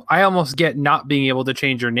 I almost get not being able to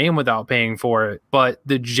change your name without paying for it, but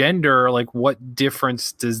the gender, like, what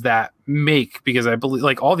difference does that make? Because I believe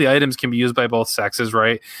like all the items can be used by both sexes,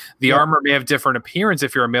 right? The armor may have different appearance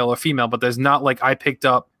if you're a male or female, but there's not like it's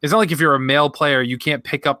not like if you're a male player you can't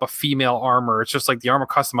pick up a female armor. It's just like the armor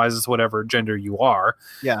customizes whatever gender you are.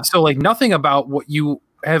 Yeah. So like nothing about what you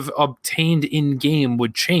have obtained in game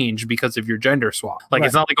would change because of your gender swap. Like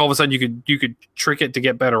it's not like all of a sudden you could trick it to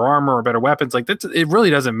get better armor or better weapons. Like that, it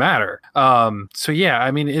really doesn't matter. So yeah,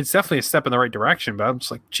 I mean, it's definitely a step in the right direction, but I'm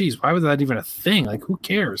just like, geez, why was that even a thing? Like, who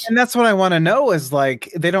cares? And that's what I want to know is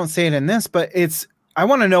like, they don't say it in this, but I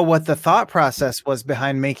want to know what the thought process was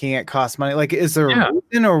behind making it cost money. Like, is there a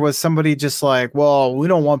reason, or was somebody just like, well, we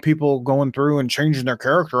don't want people going through and changing their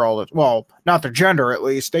character well, not their gender, at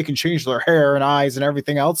least. They can change their hair and eyes and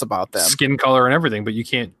everything else about them. Skin color and everything, but you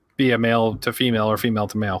can't be a male to female or female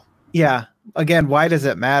to male. Yeah. Again, why does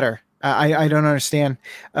it matter? I don't understand.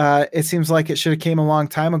 It seems like it should have came a long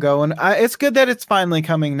time ago, and it's good that it's finally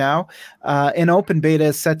coming now. An open beta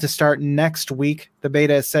is set to start next week. The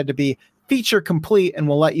beta is said to be feature complete and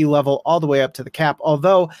will let you level all the way up to the cap,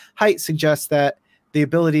 although Haidt suggests that the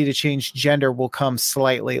ability to change gender will come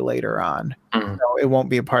slightly later on. So it won't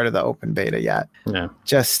be a part of the open beta yet.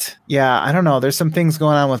 I don't know. There's some things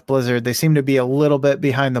going on with Blizzard. They seem to be a little bit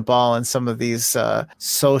behind the ball in some of these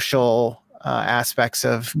social aspects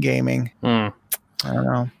of gaming. I don't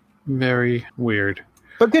know. Very weird.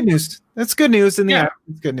 But good news. It's good news in the end.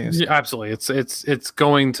 It's good news. Yeah, absolutely. It's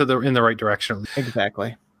going in the right direction.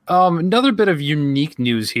 Exactly. Another bit of unique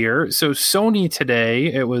news here. So Sony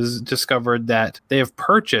today, it was discovered that they have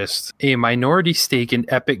purchased a minority stake in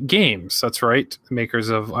Epic Games. That's right, makers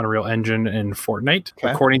of Unreal Engine and Fortnite,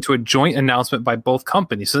 according to a joint announcement by both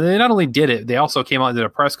companies. So they not only did it, they also came out and did a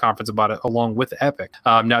press conference about it along with Epic.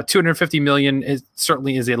 Now, $250 million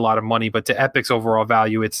certainly is a lot of money, but to Epic's overall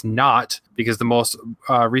value, it's not, because the most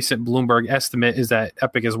recent Bloomberg estimate is that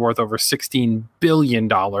Epic is worth over $16 billion.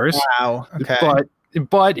 Wow. Okay.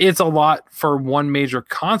 But it's a lot for one major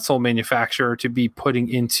console manufacturer to be putting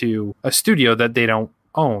into a studio that they don't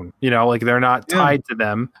own. Like they're not tied to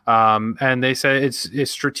them. And they say it's a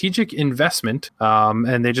strategic investment.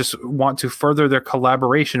 And they just want to further their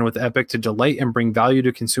collaboration with Epic to delight and bring value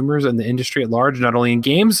to consumers and the industry at large, not only in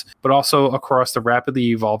games, but also across the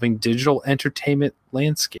rapidly evolving digital entertainment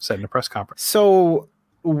landscape, said in a press conference. So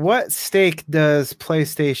what stake does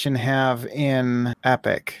PlayStation have in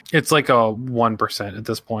Epic? It's like a 1% at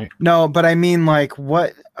this point. No, but I mean, like,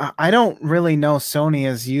 what? I don't really know Sony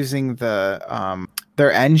is using the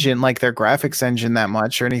their engine, like their graphics engine, that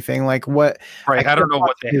much or anything. Like what? Right. I don't know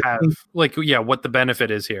what they have. Like, yeah, what the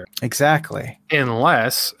benefit is here. Exactly.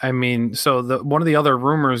 Unless, I mean, so one of the other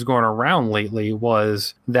rumors going around lately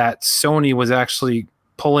was that Sony was actually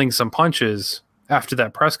pulling some punches after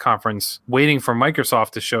that press conference, waiting for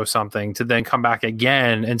Microsoft to show something to then come back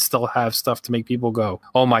again and still have stuff to make people go,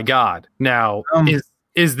 oh my God. Now,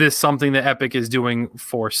 is this something that Epic is doing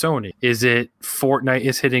for Sony? Is it Fortnite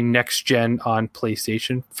is hitting next gen on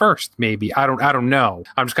PlayStation first? Maybe. I don't know.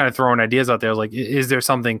 I'm just kind of throwing ideas out there. Like, is there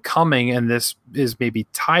something coming and this is maybe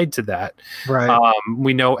tied to that? Right.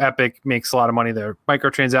 We know Epic makes a lot of money. They're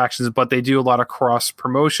microtransactions, but they do a lot of cross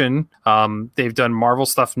promotion. They've done Marvel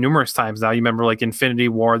stuff numerous times now. You remember like Infinity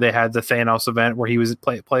War, they had the Thanos event where he was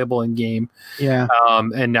playable in game. Yeah.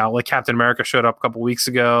 And now like Captain America showed up a couple weeks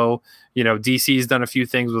ago. You know, DC's done a few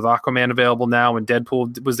things with Aquaman available now, and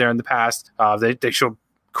Deadpool was there in the past. They showed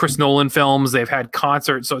Chris Nolan films. They've had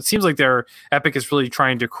concerts. So it seems like Epic is really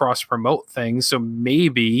trying to cross promote things. So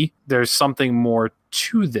maybe there's something more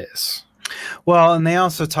to this. Well, and they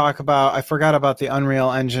also talk about, I forgot about the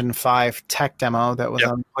Unreal Engine 5 tech demo that was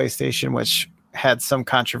on PlayStation, which had some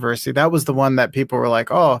controversy. That was the one that people were like,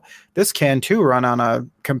 oh, this can too run on a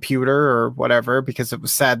computer or whatever, because it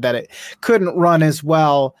was sad that it couldn't run as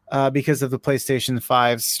well because of the PlayStation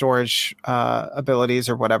 5 storage abilities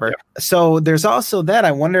or whatever. Yep. So there's also that.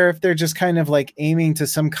 I wonder if they're just kind of like aiming to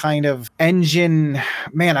some kind of engine,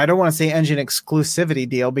 man, I don't want to say engine exclusivity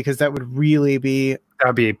deal, because that would really be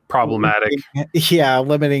that'd be problematic. Yeah,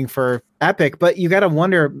 limiting for Epic. But you got to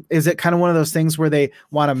wonder, is it kind of one of those things where they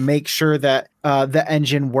want to make sure that the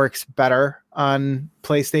engine works better on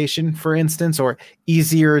PlayStation, for instance, or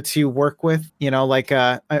easier to work with, you know, like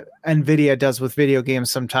NVIDIA does with video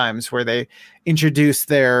games sometimes, where they introduce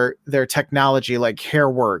their technology like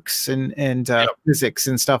Hairworks and physics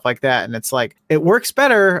and stuff like that. And it's like, it works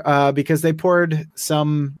better because they poured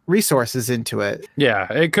some resources into it.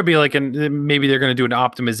 Yeah, it could be like, maybe they're going to do an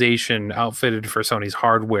optimization outfitted for Sony's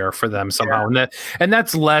hardware for them somehow. Yeah. And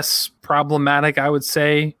that's less problematic, I would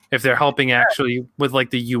say, if they're helping actually with like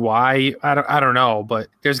the UI. I don't know, but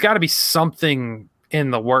there's got to be something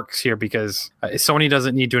in the works here, because Sony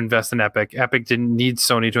doesn't need to invest in Epic. Epic didn't need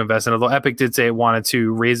Sony to invest in, although Epic did say it wanted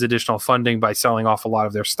to raise additional funding by selling off a lot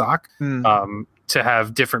of their stock to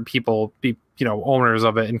have different people be, you know, owners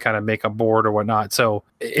of it and kind of make a board or whatnot. So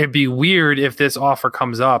it'd be weird if this offer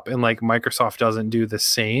comes up and like Microsoft doesn't do the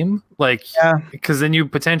same, like, because then you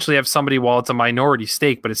potentially have somebody, while it's a minority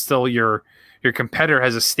stake, but it's still your competitor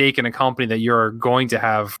has a stake in a company that you're going to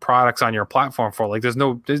have products on your platform for. Like there's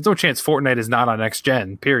no chance Fortnite is not on next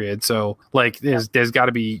gen, period. So like there's got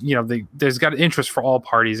to be, you know, there's got interest for all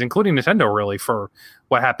parties, including Nintendo, really, for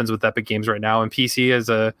what happens with Epic Games right now. And PC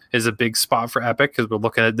is a big spot for Epic, because we're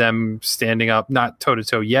looking at them standing up, not toe to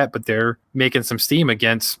toe yet, but they're making some steam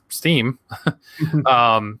against Steam.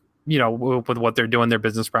 You know, with what they're doing, their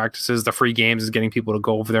business practices, the free games is getting people to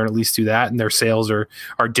go over there and at least do that. And their sales are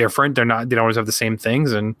different. They don't always have the same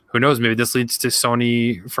things. And who knows, maybe this leads to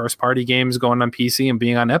Sony first party games going on PC and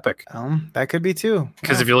being on Epic. That could be too.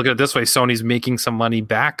 Because if you look at it this way, Sony's making some money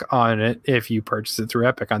back on it if you purchase it through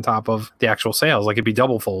Epic on top of the actual sales. Like it'd be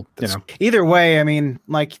double fold, you know. Either way, I mean,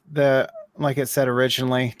 like it said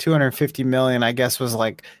originally, 250 million, I guess, was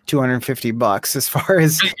like $250 as far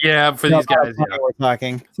as for these guys. We're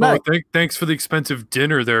talking. Thanks for the expensive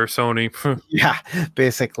dinner there, Sony. Yeah,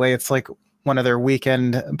 basically, it's like one of their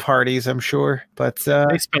weekend parties, I'm sure. But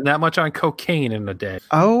they spend that much on cocaine in a day.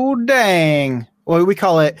 Oh dang! Well, we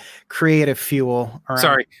call it creative fuel.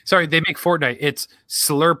 Sorry, they make Fortnite. It's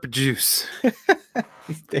slurp juice.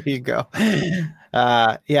 There you go.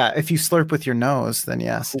 If you slurp with your nose, then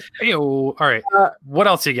yes. All right. What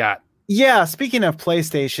else you got? Yeah, speaking of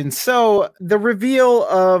PlayStation, so the reveal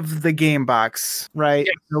of the game box, right?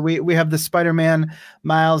 Yeah. So we have the Spider-Man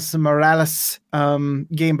Miles Morales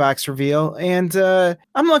game box reveal, and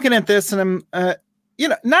I'm looking at this, and I'm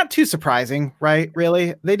not too surprising, right?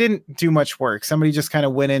 Really, they didn't do much work. Somebody just kind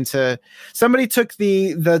of somebody took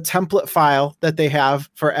the template file that they have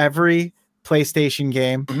for every PlayStation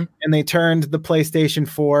game, and they turned the PlayStation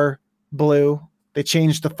 4 blue. They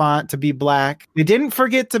changed the font to be black. They didn't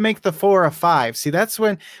forget to make the 4 a 5. See, that's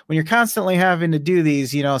when you're constantly having to do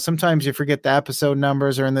these, you know, sometimes you forget the episode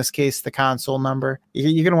numbers, or in this case, the console number.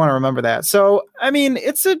 You're going to want to remember that. So, I mean,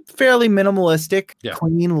 it's a fairly minimalistic,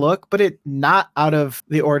 clean look, but it not out of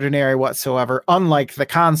the ordinary whatsoever, unlike the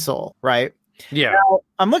console, right? Yeah. Now,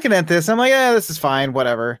 I'm looking at this. I'm like, this is fine.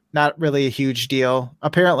 Whatever. Not really a huge deal.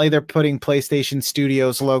 Apparently, they're putting PlayStation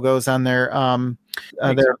Studios logos on their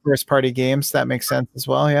first party games. That makes sense as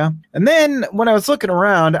well. Yeah. And then when I was looking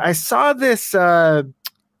around, I saw this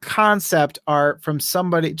concept art from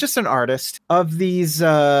somebody, just an artist, of these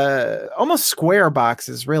almost square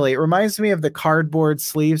boxes. Really, it reminds me of the cardboard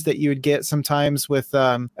sleeves that you would get sometimes with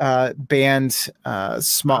band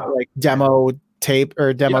small like demo tape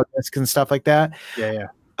or demo disc and stuff like that. Yeah.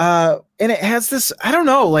 And it has this, I don't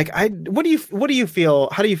know, like what do you feel?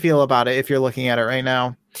 How do you feel about it if you're looking at it right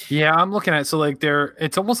now? Yeah, I'm looking at it. So like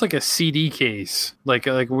it's almost like a CD case, like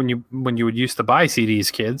when you would used to buy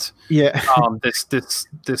CDs, kids. Yeah.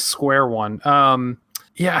 This square one.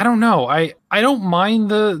 Yeah, I don't know. I don't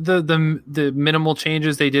mind the minimal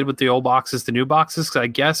changes they did with the old boxes to new boxes, because I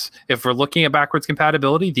guess if we're looking at backwards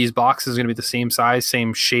compatibility, these boxes are going to be the same size,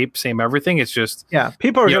 same shape, same everything. It's just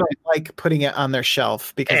people are going to like putting it on their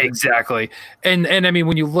shelf because exactly. And I mean,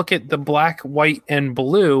 when you look at the black, white, and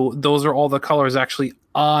blue, those are all the colors actually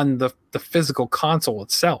on the physical console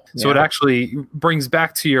itself. So it actually brings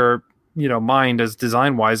back to your mind as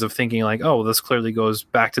design wise of thinking like, oh, this clearly goes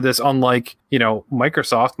back to this. Unlike,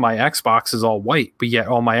 Microsoft, my Xbox is all white, but yet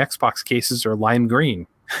all my Xbox cases are lime green.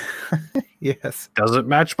 Yes. Doesn't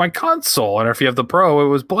match my console. And if you have the Pro, it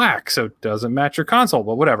was black, so it doesn't match your console,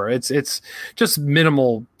 but whatever. It's just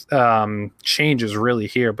minimal changes really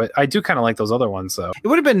here, but I do kind of like those other ones though. It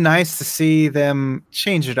would have been nice to see them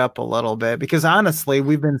change it up a little bit, because honestly,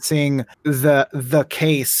 we've been seeing the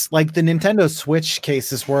case, like the Nintendo Switch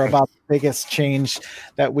cases were about the biggest change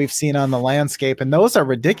that we've seen on the landscape, and those are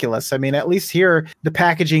ridiculous. I mean, at least here the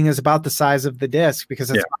packaging is about the size of the disc, because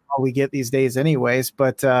that's all we get these days anyways.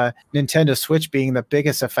 But Nintendo Switch being the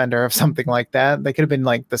biggest offender of something like that, they could have been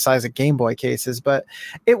like the size of Game Boy cases. But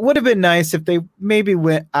it would have been nice if they maybe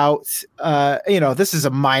went out, this is a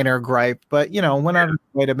minor gripe, but went out of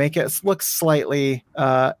the way to make it look slightly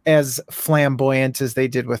as flamboyant as they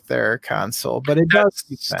did with their console. But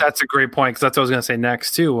that's a great point, because that's what I was going to say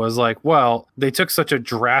next too, was like, well, they took such a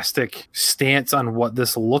drastic stance on what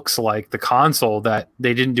this looks like, the console, that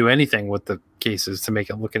they didn't do anything with the cases to make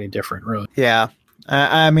it look any different, really. Yeah.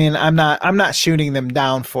 I mean, I'm not shooting them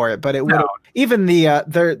down for it, but it would even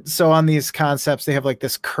so on these concepts, they have like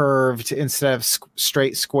this curved instead of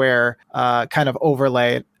straight square kind of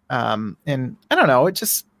overlay. And I don't know, it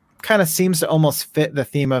just kind of seems to almost fit the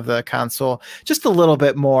theme of the console just a little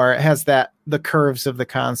bit more. It has the curves of the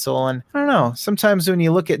console. And I don't know, sometimes when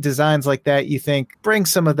you look at designs like that, you think bring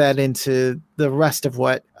some of that into the rest of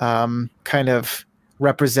what kind of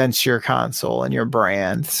represents your console and your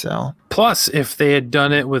brand. So plus, if they had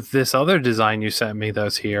done it with this other design you sent me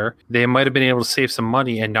that's here, they might have been able to save some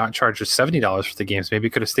money and not charge us $70 for the games. Maybe it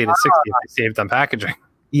could have stayed at $60 if they saved on packaging.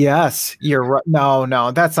 Yes, you're right.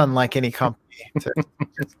 No, that's unlike any company.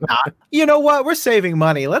 It's not. You know what? We're saving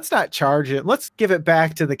money. Let's not charge it. Let's give it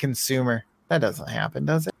back to the consumer. That doesn't happen,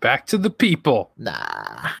 does it? Back to the people.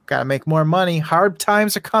 Nah, gotta make more money. Hard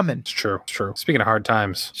times are coming. It's true. Speaking of hard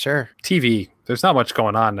times, sure. TV. There's not much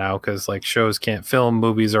going on now because like shows can't film,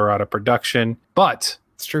 movies are out of production. But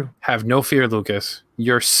it's true. Have no fear, Lucas.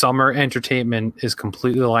 Your summer entertainment is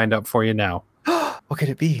completely lined up for you now. What could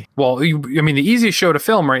it be? Well, the easiest show to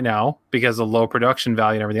film right now, because of low production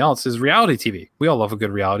value and everything else, is reality TV. We all love a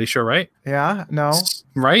good reality show, right? Yeah, no.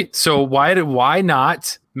 Right? So why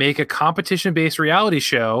not make a competition-based reality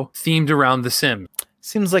show themed around The Sims?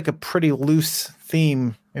 Seems like a pretty loose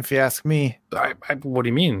theme, if you ask me. What do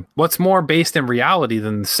you mean? What's more based in reality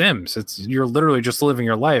than The Sims? You're literally just living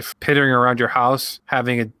your life, pittering around your house,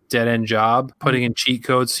 having a dead-end job, putting in cheat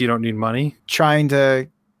codes so you don't need money. Trying to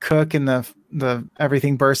cook and the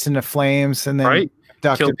everything bursts into flames, and then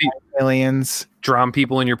kill aliens, drown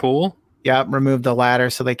people in your pool. Yep, remove the ladder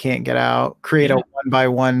so they can't get out. Create a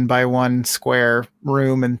 1x1x1 square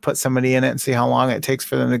room and put somebody in it and see how long it takes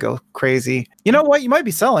for them to go crazy. You know what? You might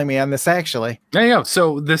be selling me on this, actually. There you go.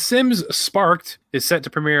 So The Sims Sparked is set to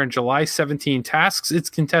premiere on July 17. Tasks its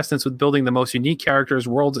contestants with building the most unique characters,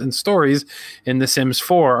 worlds, and stories in The Sims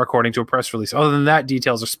 4, according to a press release. Other than that,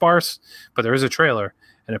 details are sparse, but there is a trailer.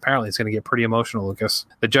 And apparently it's going to get pretty emotional, Lucas.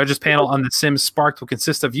 The judges panel on The Sims Sparked will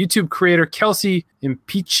consist of YouTube creator Kelsey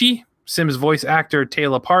Impichi, Sims voice actor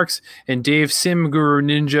Taylor Parks, and Dave Sim Guru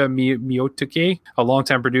Ninja Miyotoke, a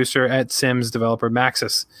longtime producer at Sims developer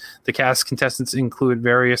Maxis. The cast contestants include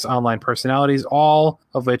various online personalities, all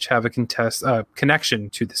of which have a connection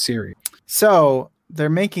to the series. So they're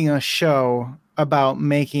making a show about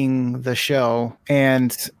making the show,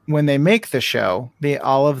 and when they make the show,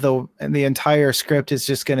 the entire script is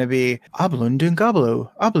just going to be ablundun gablu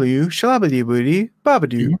ablu shalabadi booty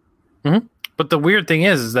babadu. Mm-hmm. But the weird thing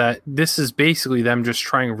is that this is basically them just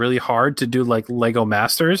trying really hard to do like Lego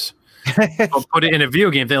Masters, but put it in a video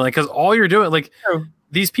game thing, like, because all you're doing, like,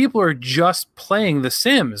 these people are just playing The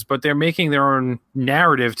Sims, but they're making their own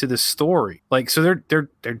narrative to the story. Like, so they're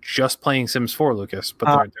just playing Sims 4, Lucas, but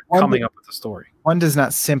they're coming up with the story. One does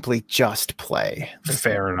not simply just play.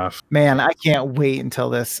 Fair enough. Man, I can't wait until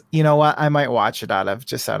this. You know what? I might watch it out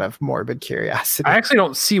of morbid curiosity. I actually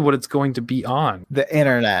don't see what it's going to be on. The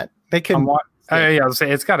internet. They can I was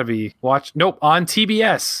saying it's got to be watched. Nope, on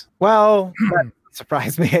TBS. Well, that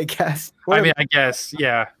surprised me, I guess. I guess,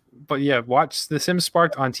 yeah. But yeah, watch The Sims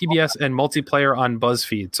Sparked on TBS and multiplayer on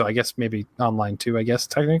BuzzFeed. So I guess maybe online too, I guess,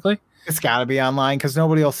 technically. It's got to be online because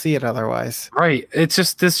nobody will see it otherwise. Right. This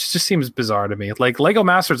just seems bizarre to me. Like Lego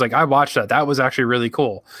Masters, like I watched that. That was actually really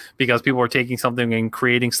cool because people were taking something and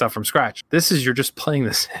creating stuff from scratch. This is you're just playing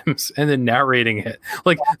The Sims and then narrating it.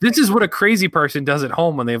 Like this is what a crazy person does at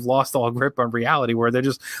home when they've lost all grip on reality, where they're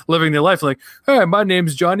just living their life like, hey, my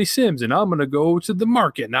name's Johnny Sims and I'm going to go to the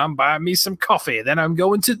market and I'm buying me some coffee. Then I'm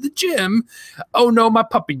going to the gym. Oh no, my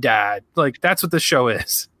puppy died. Like that's what the show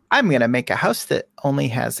is. I'm going to make a house that only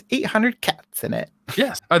has 800 cats in it.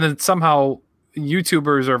 Yes. And then somehow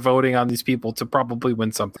YouTubers are voting on these people to probably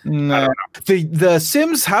win something. No. The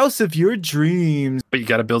Sims house of your dreams. But you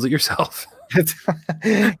got to build it yourself.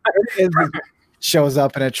 It shows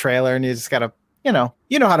up in a trailer and you just got to, you know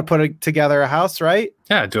how to put together a house, right?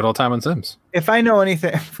 Yeah, do it all the time on Sims. If I know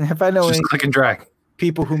anything, just click and drag.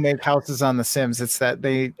 People who make houses on The Sims, it's that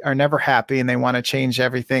they are never happy and they want to change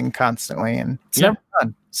everything constantly, and it's never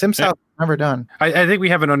done. Sims house never done. I think we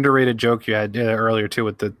have an underrated joke you had earlier too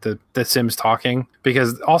with the Sims talking,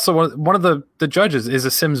 because also one of the judges is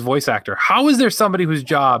a Sims voice actor. How is there somebody whose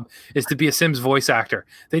job is to be a Sims voice actor?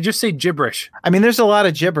 They just say gibberish. I mean, there's a lot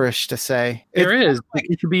of gibberish to say. There is.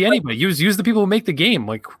 It could be anybody. Use the people who make the game.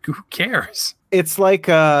 Like, who cares? It's like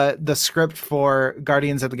the script for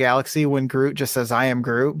Guardians of the Galaxy when Groot just says, I am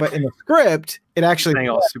Groot. But in the script, it actually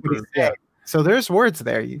so there's words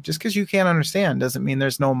there. Just because you can't understand doesn't mean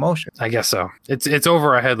there's no emotion. I guess so. It's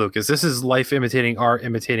over our head, Lucas. This is life imitating art,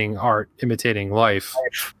 imitating life.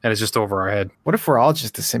 And it's just over our head. What if we're all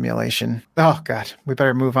just a simulation? Oh, God. We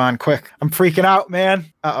better move on quick. I'm freaking out, man.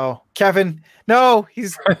 Uh-oh. Kevin. No, he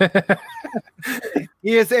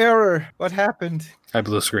is error. What happened? I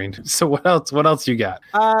blue screened. So what else you got?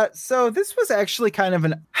 So this was actually kind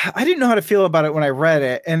of I didn't know how to feel about it when I read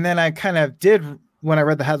it. And then I kind of did when I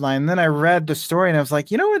read the headline. And then I read the story and I was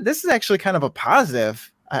like, you know what? This is actually kind of a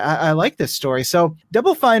positive. I like this story. So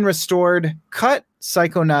Double Fine restored cut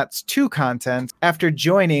Psychonauts 2 content after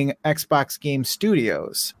joining Xbox Game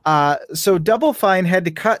Studios. So Double Fine had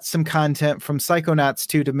to cut some content from Psychonauts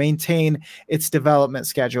 2 to maintain its development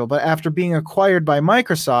schedule, but after being acquired by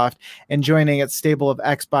Microsoft and joining its stable of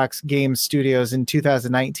Xbox Game Studios in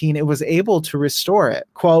 2019, it was able to restore it.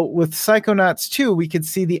 Quote, with Psychonauts 2, we could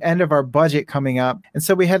see the end of our budget coming up, and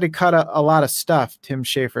so we had to cut a lot of stuff, Tim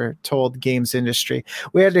Schafer told Games Industry.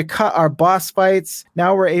 We had to cut our boss fights.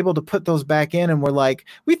 Now we're able to put those back in, and we're like,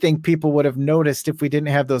 we think people would have noticed if we didn't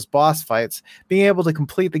have those boss fights. Being able to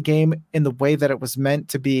complete the game in the way that it was meant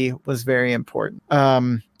to be was very important.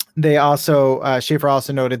 They also, Schafer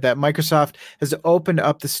also noted that Microsoft has opened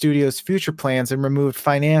up the studio's future plans and removed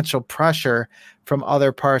financial pressure from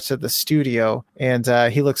other parts of the studio. And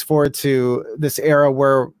he looks forward to this era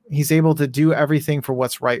where he's able to do everything for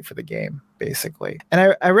what's right for the game, basically.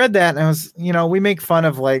 And I read that and I was, we make fun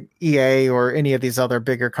of like EA or any of these other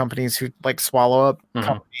bigger companies who like swallow up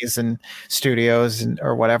companies and studios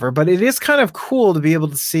or whatever. But it is kind of cool to be able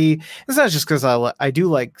to see. It's not just because I do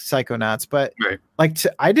like Psychonauts, but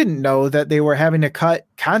I didn't know that they were having to cut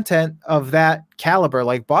content of that caliber,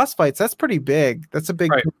 like boss fights. That's pretty big. That's a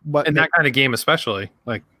big, and that kind of game especially.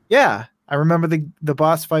 Like, yeah, I remember the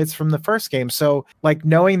boss fights from the first game. So like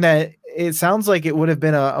knowing that, it sounds like it would have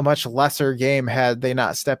been a much lesser game had they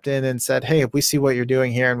not stepped in and said, hey, if we see what you're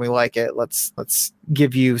doing here and we like it, let's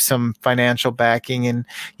give you some financial backing and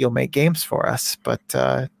you'll make games for us. But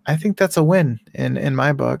I think that's a win in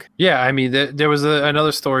my book. Yeah, I mean, there was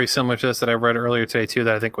another story similar to this that I read earlier today too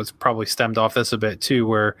that I think was probably stemmed off this a bit too,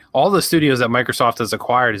 where all the studios that Microsoft has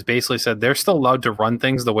acquired has basically said they're still allowed to run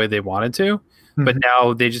things the way they wanted to. But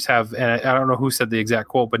now they just have, and I don't know who said the exact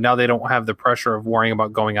quote, but now they don't have the pressure of worrying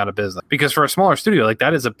about going out of business. Because for a smaller studio, like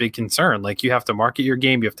that is a big concern. Like you have to market your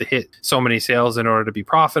game, you have to hit so many sales in order to be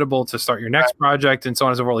profitable, to start your next project, and so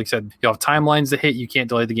on and so forth. Like I said, you have timelines to hit. You can't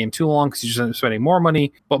delay the game too long because you're just spending more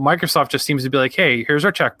money. But Microsoft just seems to be like, hey, here's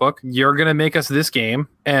our checkbook. You're going to make us this game.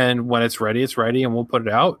 And when it's ready, and we'll put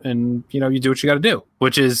it out. And, you do what you got to do,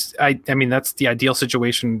 which is, I mean, that's the ideal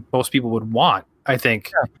situation most people would want. I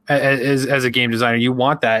think as a game designer, you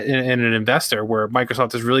want that in an investor where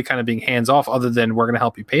Microsoft is really kind of being hands off other than we're going to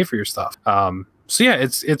help you pay for your stuff. So yeah,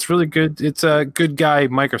 it's really good. It's a good guy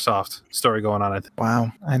Microsoft story going on, I think.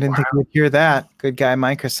 Wow. I didn't think we'd hear that. Good guy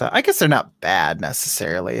Microsoft. I guess they're not bad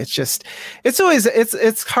necessarily. It's just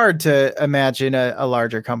it's hard to imagine a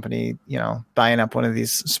larger company, buying up one of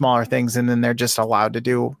these smaller things and then they're just allowed to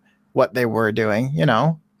do what they were doing,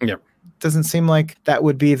 Yeah. Doesn't seem like that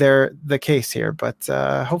would be the case here, but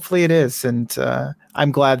hopefully it is. And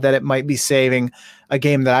I'm glad that it might be saving a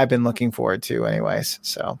game that I've been looking forward to anyways.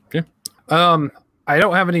 So yeah. I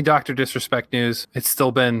don't have any Dr. Disrespect news. It's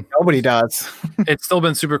still been nobody does. It's still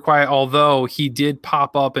been super quiet, although he did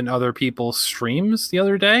pop up in other people's streams the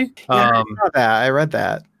other day. Yeah, I read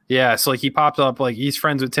that. Yeah, so he popped up, he's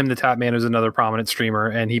friends with Tim the Tap Man, who's another prominent streamer,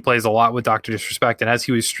 and he plays a lot with Dr. Disrespect. And as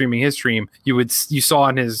he was streaming his stream, you saw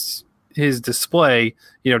on his display,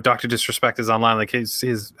 Dr. Disrespect is online.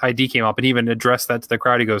 His ID came up, and he even addressed that to the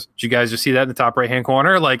crowd. He goes, "Did you guys just see that in the top right hand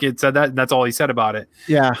corner?" It said that, and that's all he said about it.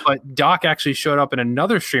 Yeah. But Doc actually showed up in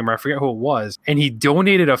another streamer, I forget who it was, and he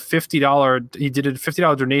donated a $50. He did a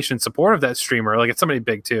 $50 donation in support of that streamer. It's somebody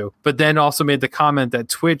big too. But then also made the comment that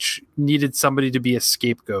Twitch needed somebody to be a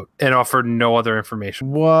scapegoat and offered no other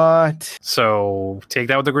information. What? So take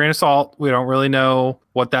that with a grain of salt. We don't really know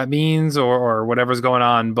what that means or whatever's going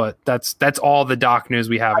on, but that's all the Doc news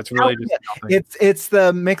we have. It's really just it's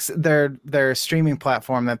the mix their streaming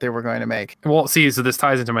platform that they were going to make. Well, see, so this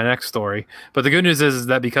ties into my next story. But the good news is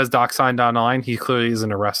that because Doc signed online, he clearly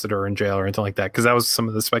isn't arrested or in jail or anything like that. Because that was some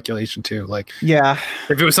of the speculation too. Yeah,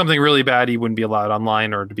 if it was something really bad, he wouldn't be allowed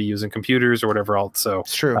online or to be using computers or whatever else. So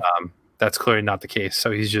it's true. That's clearly not the case.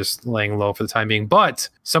 So he's just laying low for the time being. But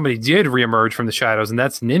somebody did reemerge from the shadows, and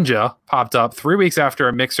that's Ninja. Popped up 3 weeks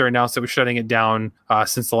after Mixer announced it was shutting it down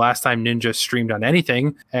since the last time Ninja streamed on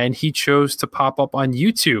anything. And he chose to pop up on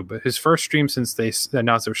YouTube. His first stream since they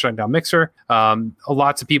announced they were shutting down Mixer.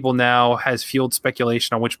 Lots of people now has fueled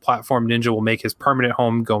speculation on which platform Ninja will make his permanent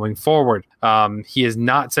home going forward. He has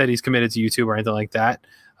not said he's committed to YouTube or anything like that.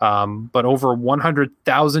 But over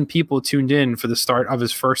 100,000 people tuned in for the start of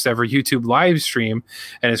his first ever YouTube live stream,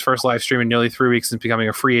 and his first live stream in nearly 3 weeks since becoming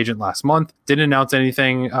a free agent last month. Didn't announce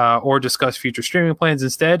anything or discuss future streaming plans.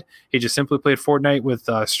 Instead, he just simply played Fortnite with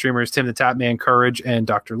streamers Tim the Tap Man, Courage, and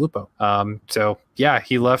Dr. Lupo. So yeah,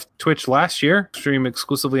 he left Twitch last year, stream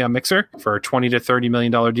exclusively on Mixer for a $20 to $30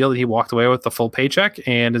 million deal that he walked away with the full paycheck,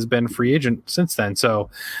 and has been free agent since then. So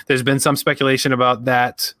there's been some speculation about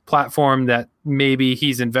that platform that maybe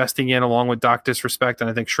he's investing in along with Doc Disrespect. And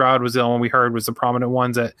I think Shroud was the one we heard was the prominent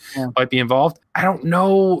ones that might be involved. I don't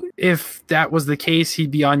know if that was the case,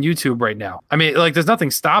 he'd be on YouTube right now. I mean, there's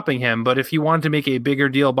nothing stopping him, but if he wanted to make a bigger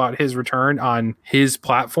deal about his return on his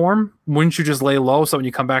platform, wouldn't you just lay low so when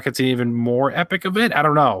you come back it's an even more epic event? I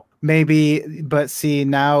don't know. Maybe, but see,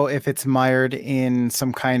 now if it's mired in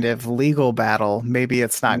some kind of legal battle, maybe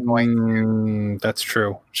it's not going. That's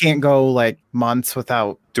true. Can't go months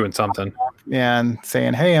without doing something. And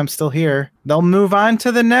saying, "Hey, I'm still here." They'll move on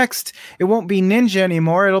to the next. It won't be ninja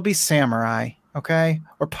anymore. It'll be samurai. Okay,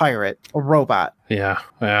 or pirate or robot. Yeah,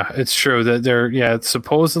 it's true that it's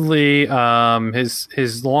supposedly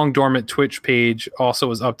his long dormant Twitch page also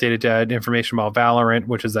was updated to add information about Valorant,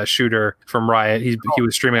 which is that shooter from Riot. He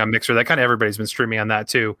was streaming on Mixer. That kind of everybody's been streaming on that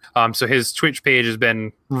too. So his Twitch page has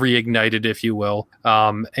been reignited, if you will.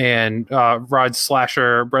 And Rod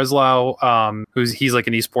Slasher Breslau, he's like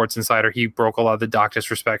an esports insider. He broke a lot of the Doc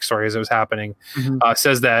Disrespect story as it was happening.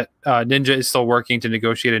 Says that Ninja is still working to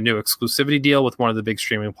negotiate a new exclusivity deal with one of the big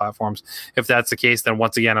streaming platforms. If that's the case, then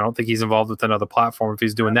once again, I don't think he's involved with another platform if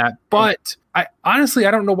he's doing that. But I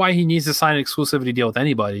don't know why he needs to sign an exclusivity deal with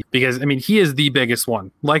anybody, because I mean, he is the biggest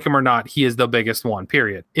one. Like him or not, he is the biggest one,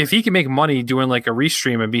 period. If he can make money doing a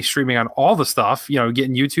restream and be streaming on all the stuff,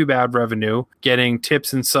 getting YouTube ad revenue, getting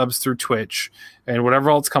tips and subs through Twitch, and whatever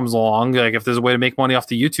else comes along, if there's a way to make money off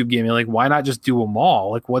the YouTube gaming, why not just do them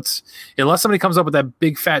all? Unless somebody comes up with that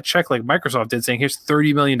big fat check like Microsoft did saying, here's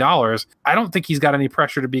 $30 million, I don't think he's got any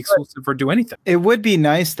pressure to be exclusive or do anything. It would be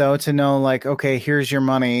nice though to know okay, here's your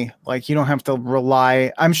money. You don't have to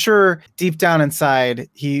rely. I'm sure deep down inside,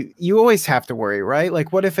 you always have to worry, right?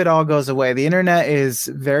 What if it all goes away? The internet is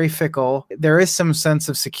very fickle. There is some sense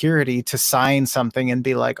of security to sign something and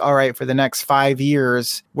be all right, for the next 5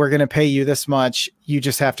 years, we're going to pay you this much. You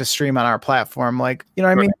just have to stream on our platform. What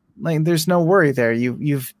I mean? There's no worry there.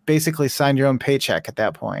 You've basically signed your own paycheck at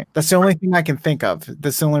that point. That's the only thing I can think of.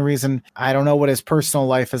 That's the only reason. I don't know what his personal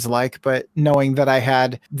life is like, but knowing that I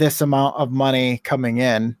had this amount of money coming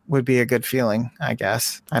in would be a good feeling, I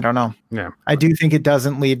guess. I don't know. Yeah. I do think it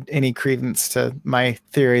doesn't lead any credence to my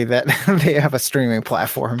theory that they have a streaming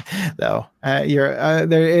platform, though.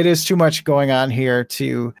 It is too much going on here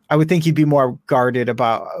I would think he'd be more guarded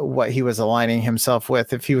about what he was aligning himself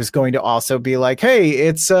with if he was going to also be like, hey,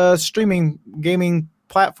 it's a streaming gaming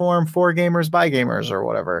platform for gamers by gamers or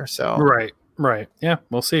whatever. So Right. Yeah,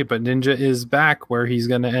 we'll see. But Ninja is back. Where he's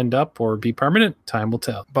going to end up or be permanent, time will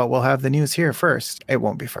tell. But we'll have the news here first. It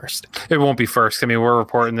won't be first. It won't be first. I mean, we're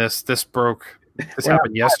reporting this. This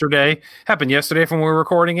happened yesterday. Happened yesterday from when we were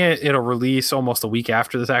recording it. It'll release almost a week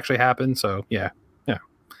after this actually happened. So, yeah.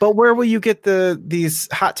 But where will you get these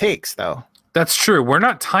hot takes, though? That's true. We're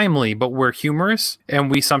not timely, but we're humorous.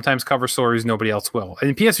 And we sometimes cover stories nobody else will. And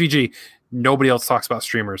in PSVG, nobody else talks about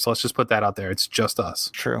streamers. So let's just put that out there. It's just us.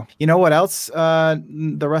 True. You know what else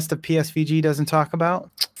the rest of PSVG doesn't talk about?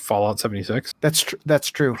 Fallout 76. That's true. That's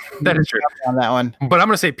true. That is true. On that one. But I'm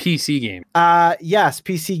going to say PC game. Yes,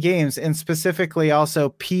 PC games, and specifically also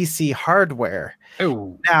PC hardware.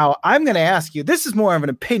 Oh. Now, I'm going to ask you, this is more of an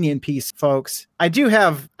opinion piece, folks. I do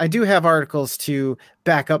have articles to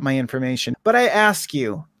back up my information, but I ask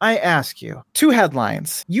you, 2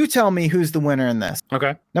 headlines. You tell me who's the winner in this.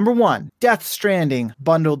 Okay. Number 1, Death Stranding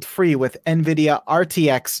bundled free with NVIDIA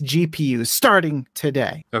RTX GPUs starting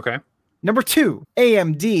today. Okay. Number 2,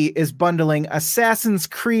 AMD is bundling Assassin's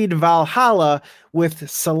Creed Valhalla with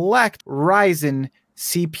select Ryzen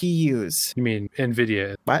CPUs. You mean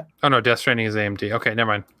NVIDIA? What? Oh no, Death Stranding is AMD. Okay, never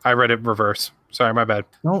mind. I read it reverse. Sorry, my bad.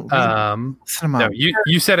 No,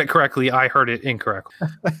 you said it correctly. I heard it incorrectly.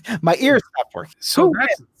 My ears stopped working.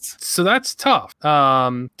 So that's tough.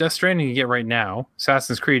 Death Stranding you get right now.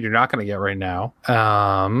 Assassin's Creed you're not going to get right now.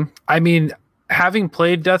 I mean, having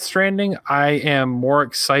played Death Stranding, I am more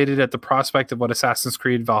excited at the prospect of what Assassin's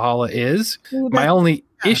Creed Valhalla is. My only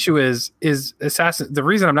issue is the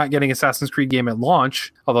reason I'm not getting Assassin's Creed game at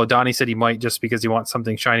launch, although Donnie said he might just because he wants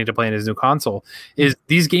something shiny to play in his new console, is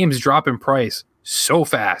these games drop in price so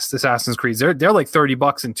fast. Assassin's Creed, they're like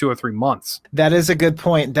 $30 in 2 or 3 months. That is a good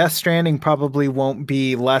point. Death Stranding probably won't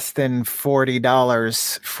be less than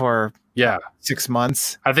 $40 for 6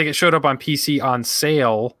 months. I think it showed up on PC on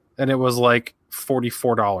sale and it was like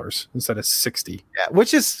 $44 instead of $60. Yeah,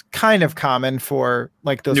 which is kind of common for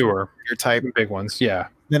like those newer type big ones. Yeah.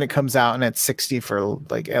 Then it comes out and it's $60 for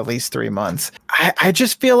like at least 3 months. I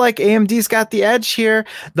just feel like AMD's got the edge here.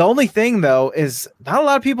 The only thing though is not a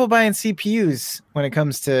lot of people buying CPUs when it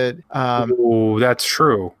comes to oh, that's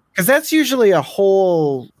true. Because that's usually a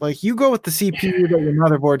whole, like you go with the CPU that your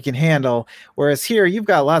motherboard can handle, whereas here you've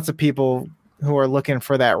got lots of people who are looking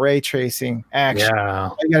for that ray tracing action. Yeah.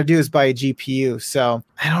 All you got to do is buy a GPU. So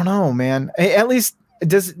I don't know, man. At least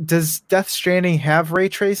does Death Stranding have ray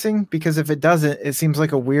tracing? Because if it doesn't, it seems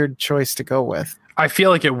like a weird choice to go with. I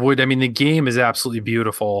feel like it would. I mean, the game is absolutely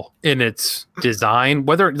beautiful in its design,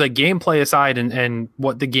 whether the gameplay aside and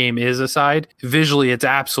what the game is aside, visually, it's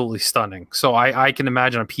absolutely stunning. So I can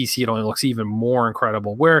imagine on PC, it only looks even more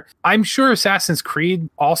incredible, where I'm sure Assassin's Creed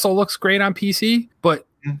also looks great on PC, but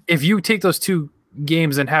if you take those 2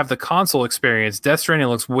 games and have the console experience, Death Stranding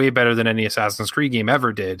looks way better than any Assassin's Creed game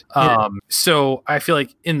ever did. So I feel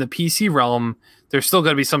like in the PC realm, there's still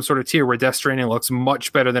got to be some sort of tier where Death Stranding looks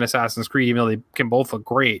much better than Assassin's Creed, even though they can both look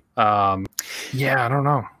great. I don't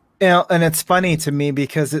know. Yeah, and it's funny to me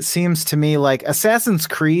because it seems to me like Assassin's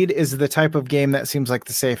Creed is the type of game that seems like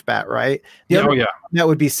the safe bet, right? That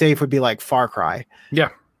would be safe would be like Far Cry. Yeah.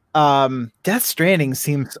 Death Stranding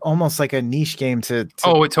seems almost like a niche game to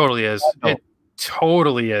oh, it totally is. It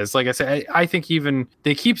totally is. Like I said, I think even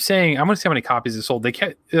they keep saying, I'm going to see how many copies it sold. They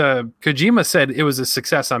Kojima said it was a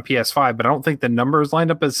success on PS5, but I don't think the numbers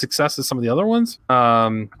lined up as success as some of the other ones.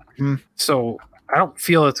 So I don't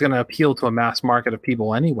feel it's going to appeal to a mass market of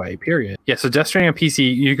people anyway, period. Yeah, so Death Stranding on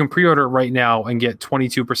PC, you can pre-order it right now and get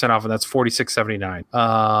 22% off, and that's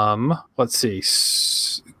 $46.79. Let's see.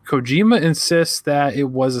 Kojima insists that it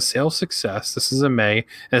was a sales success. This is in May.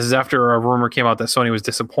 This is after a rumor came out that Sony was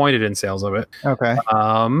disappointed in sales of it. Okay.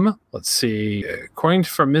 Let's see. According to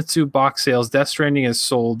Famitsu box sales, Death Stranding has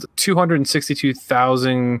sold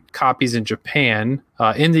 262,000 copies in Japan.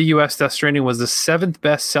 In the US, Death Stranding was the 7th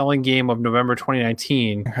best-selling game of November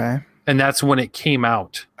 2019. Okay. And that's when it came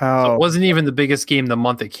out. Oh. So it wasn't even the biggest game the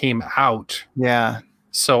month it came out. Yeah.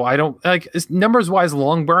 So I don't like numbers wise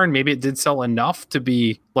long burn. Maybe it did sell enough to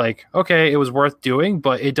be like, okay, it was worth doing,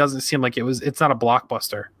 but it doesn't seem like it's not a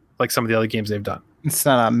blockbuster like some of the other games they've done. It's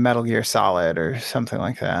not a Metal Gear Solid or something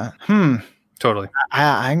like that. Totally.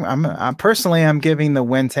 I'm personally, I'm giving the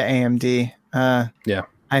win to AMD. Yeah.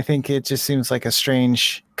 I think it just seems like a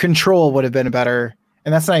strange Control would have been a better,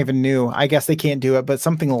 and that's not even new. I guess they can't do it, but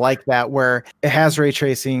something like that where it has ray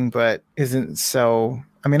tracing, but isn't so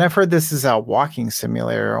I mean, I've heard this is a walking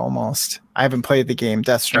simulator almost. I haven't played the game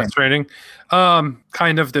Death Stranding.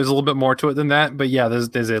 Kind of. There's a little bit more to it than that, but yeah,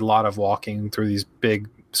 there's a lot of walking through these big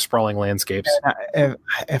sprawling landscapes.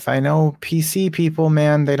 If I know PC people,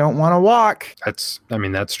 man, they don't want to walk. That's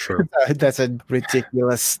true. That's a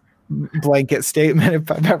ridiculous blanket statement if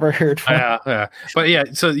I've ever heard one. Yeah. But yeah,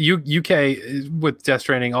 so UK with Death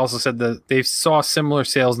Stranding also said that they saw a similar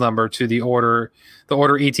sales number to the Order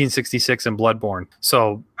 1866 and Bloodborne.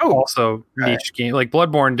 So also niche game. Like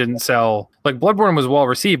Bloodborne didn't sell. Like Bloodborne was well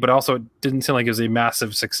received, but also it didn't seem like it was a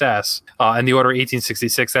massive success. And the Order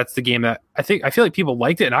 1866, that's the game that I feel like people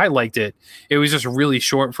liked it, and I liked it. It was just really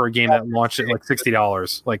short for a game that launched at like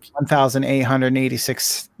 $60, like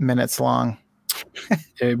 1,886 minutes long.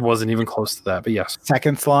 It wasn't even close to that, but yes.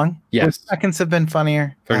 Seconds long? Yes. Which seconds have been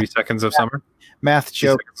funnier? 30 seconds of summer. Math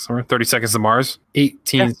joke. 30 seconds to Mars.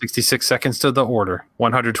 1866 seconds to the Order.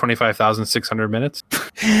 125,600 minutes.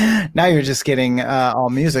 Now you're just getting all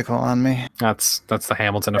musical on me. That's the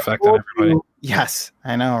Hamilton effect on everybody. Yes,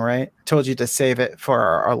 I know, right? Told you to save it for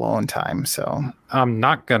our alone time, so. I'm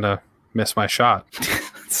not going to miss my shot.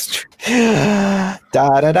 That's true. Da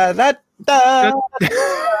da da da.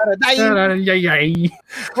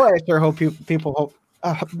 Well, I sure hope people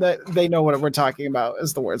hope that they know what we're talking about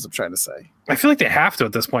is the words I'm trying to say. I feel like they have to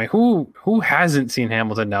at this point. Who hasn't seen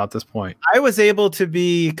Hamilton now at this point? I was able to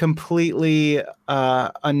be completely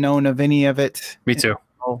unknown of any of it. Me too.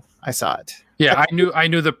 I saw it. Yeah, I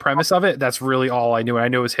knew the premise of it. That's really all I knew. I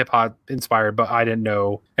knew it was hip hop inspired, but I didn't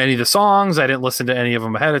know any of the songs. I didn't listen to any of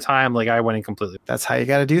them ahead of time. Like I went in completely. That's how you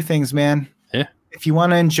got to do things, man. Yeah. If you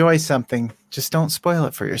want to enjoy something, just don't spoil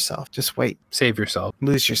it for yourself. Just wait. Save yourself.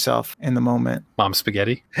 Lose yourself in the moment. Mom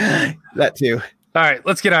spaghetti. That too. All right,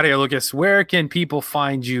 let's get out of here, Lucas. Where can people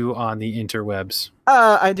find you on the interwebs?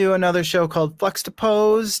 I do another show called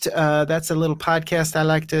Fluxtaposed. That's a little podcast I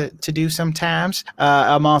like to do sometimes.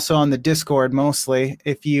 I'm also on the Discord mostly.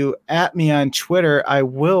 If you @ me on Twitter, I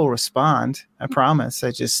will respond. I promise.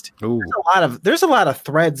 There's a lot of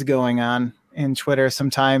threads going on in Twitter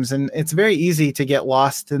sometimes, and it's very easy to get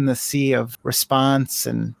lost in the sea of response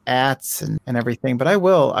and ats and everything, but I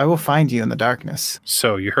will find you in the darkness.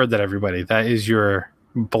 So you heard that, everybody. That is your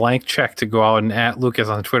blank check to go out and @ Lucas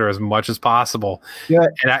on Twitter as much as possible. Yeah.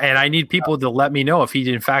 And I need people to let me know if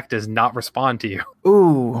he in fact does not respond to you.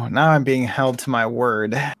 Ooh, now I'm being held to my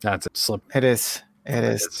word. That's a slip. It is. You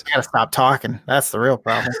gotta stop talking. That's the real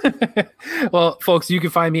problem. Well, folks, you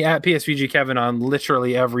can find me at PSVG Kevin on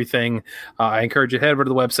literally everything. I encourage you to head over to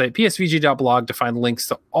the website, psvg.blog, to find links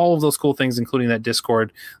to all of those cool things, including that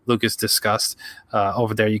Discord Lucas discussed.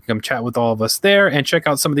 Over there, you can come chat with all of us there and check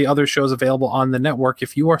out some of the other shows available on the network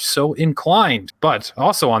if you are so inclined. But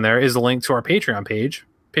also on there is a link to our Patreon page,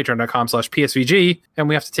 patreon.com/PSVG, and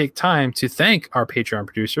we have to take time to thank our Patreon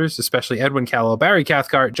producers, especially Edwin Callow, Barry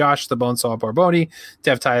Cathcart, Josh the Bonesaw Barboni,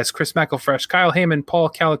 Dev Tyus, Chris McElfresh, Kyle Heyman, Paul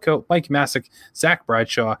Calico, Mike Masick, Zach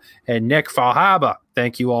Brideshaw, and Nick Falhaba.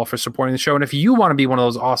 Thank you all for supporting the show. And if you want to be one of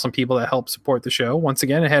those awesome people that help support the show, once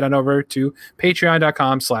again, head on over to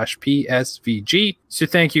patreon.com/PSVG. So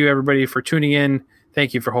thank you, everybody, for tuning in.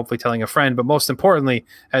 Thank you for hopefully telling a friend. But most importantly,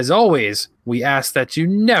 as always, we ask that you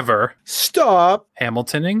never stop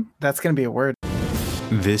Hamiltoning. That's going to be a word.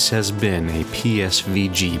 This has been a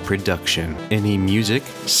PSVG production. Any music,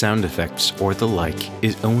 sound effects, or the like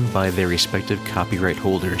is owned by their respective copyright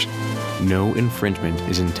holders. No infringement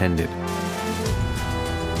is intended.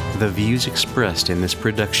 The views expressed in this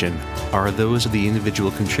production are those of the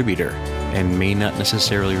individual contributor and may not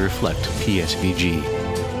necessarily reflect PSVG.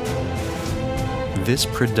 This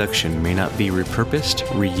production may not be repurposed,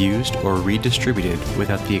 reused, or redistributed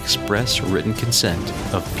without the express written consent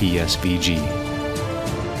of PSVG.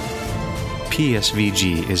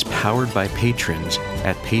 PSVG is powered by patrons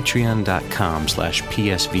at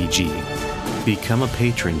patreon.com/PSVG. Become a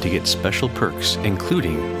patron to get special perks,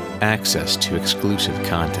 including access to exclusive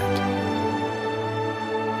content.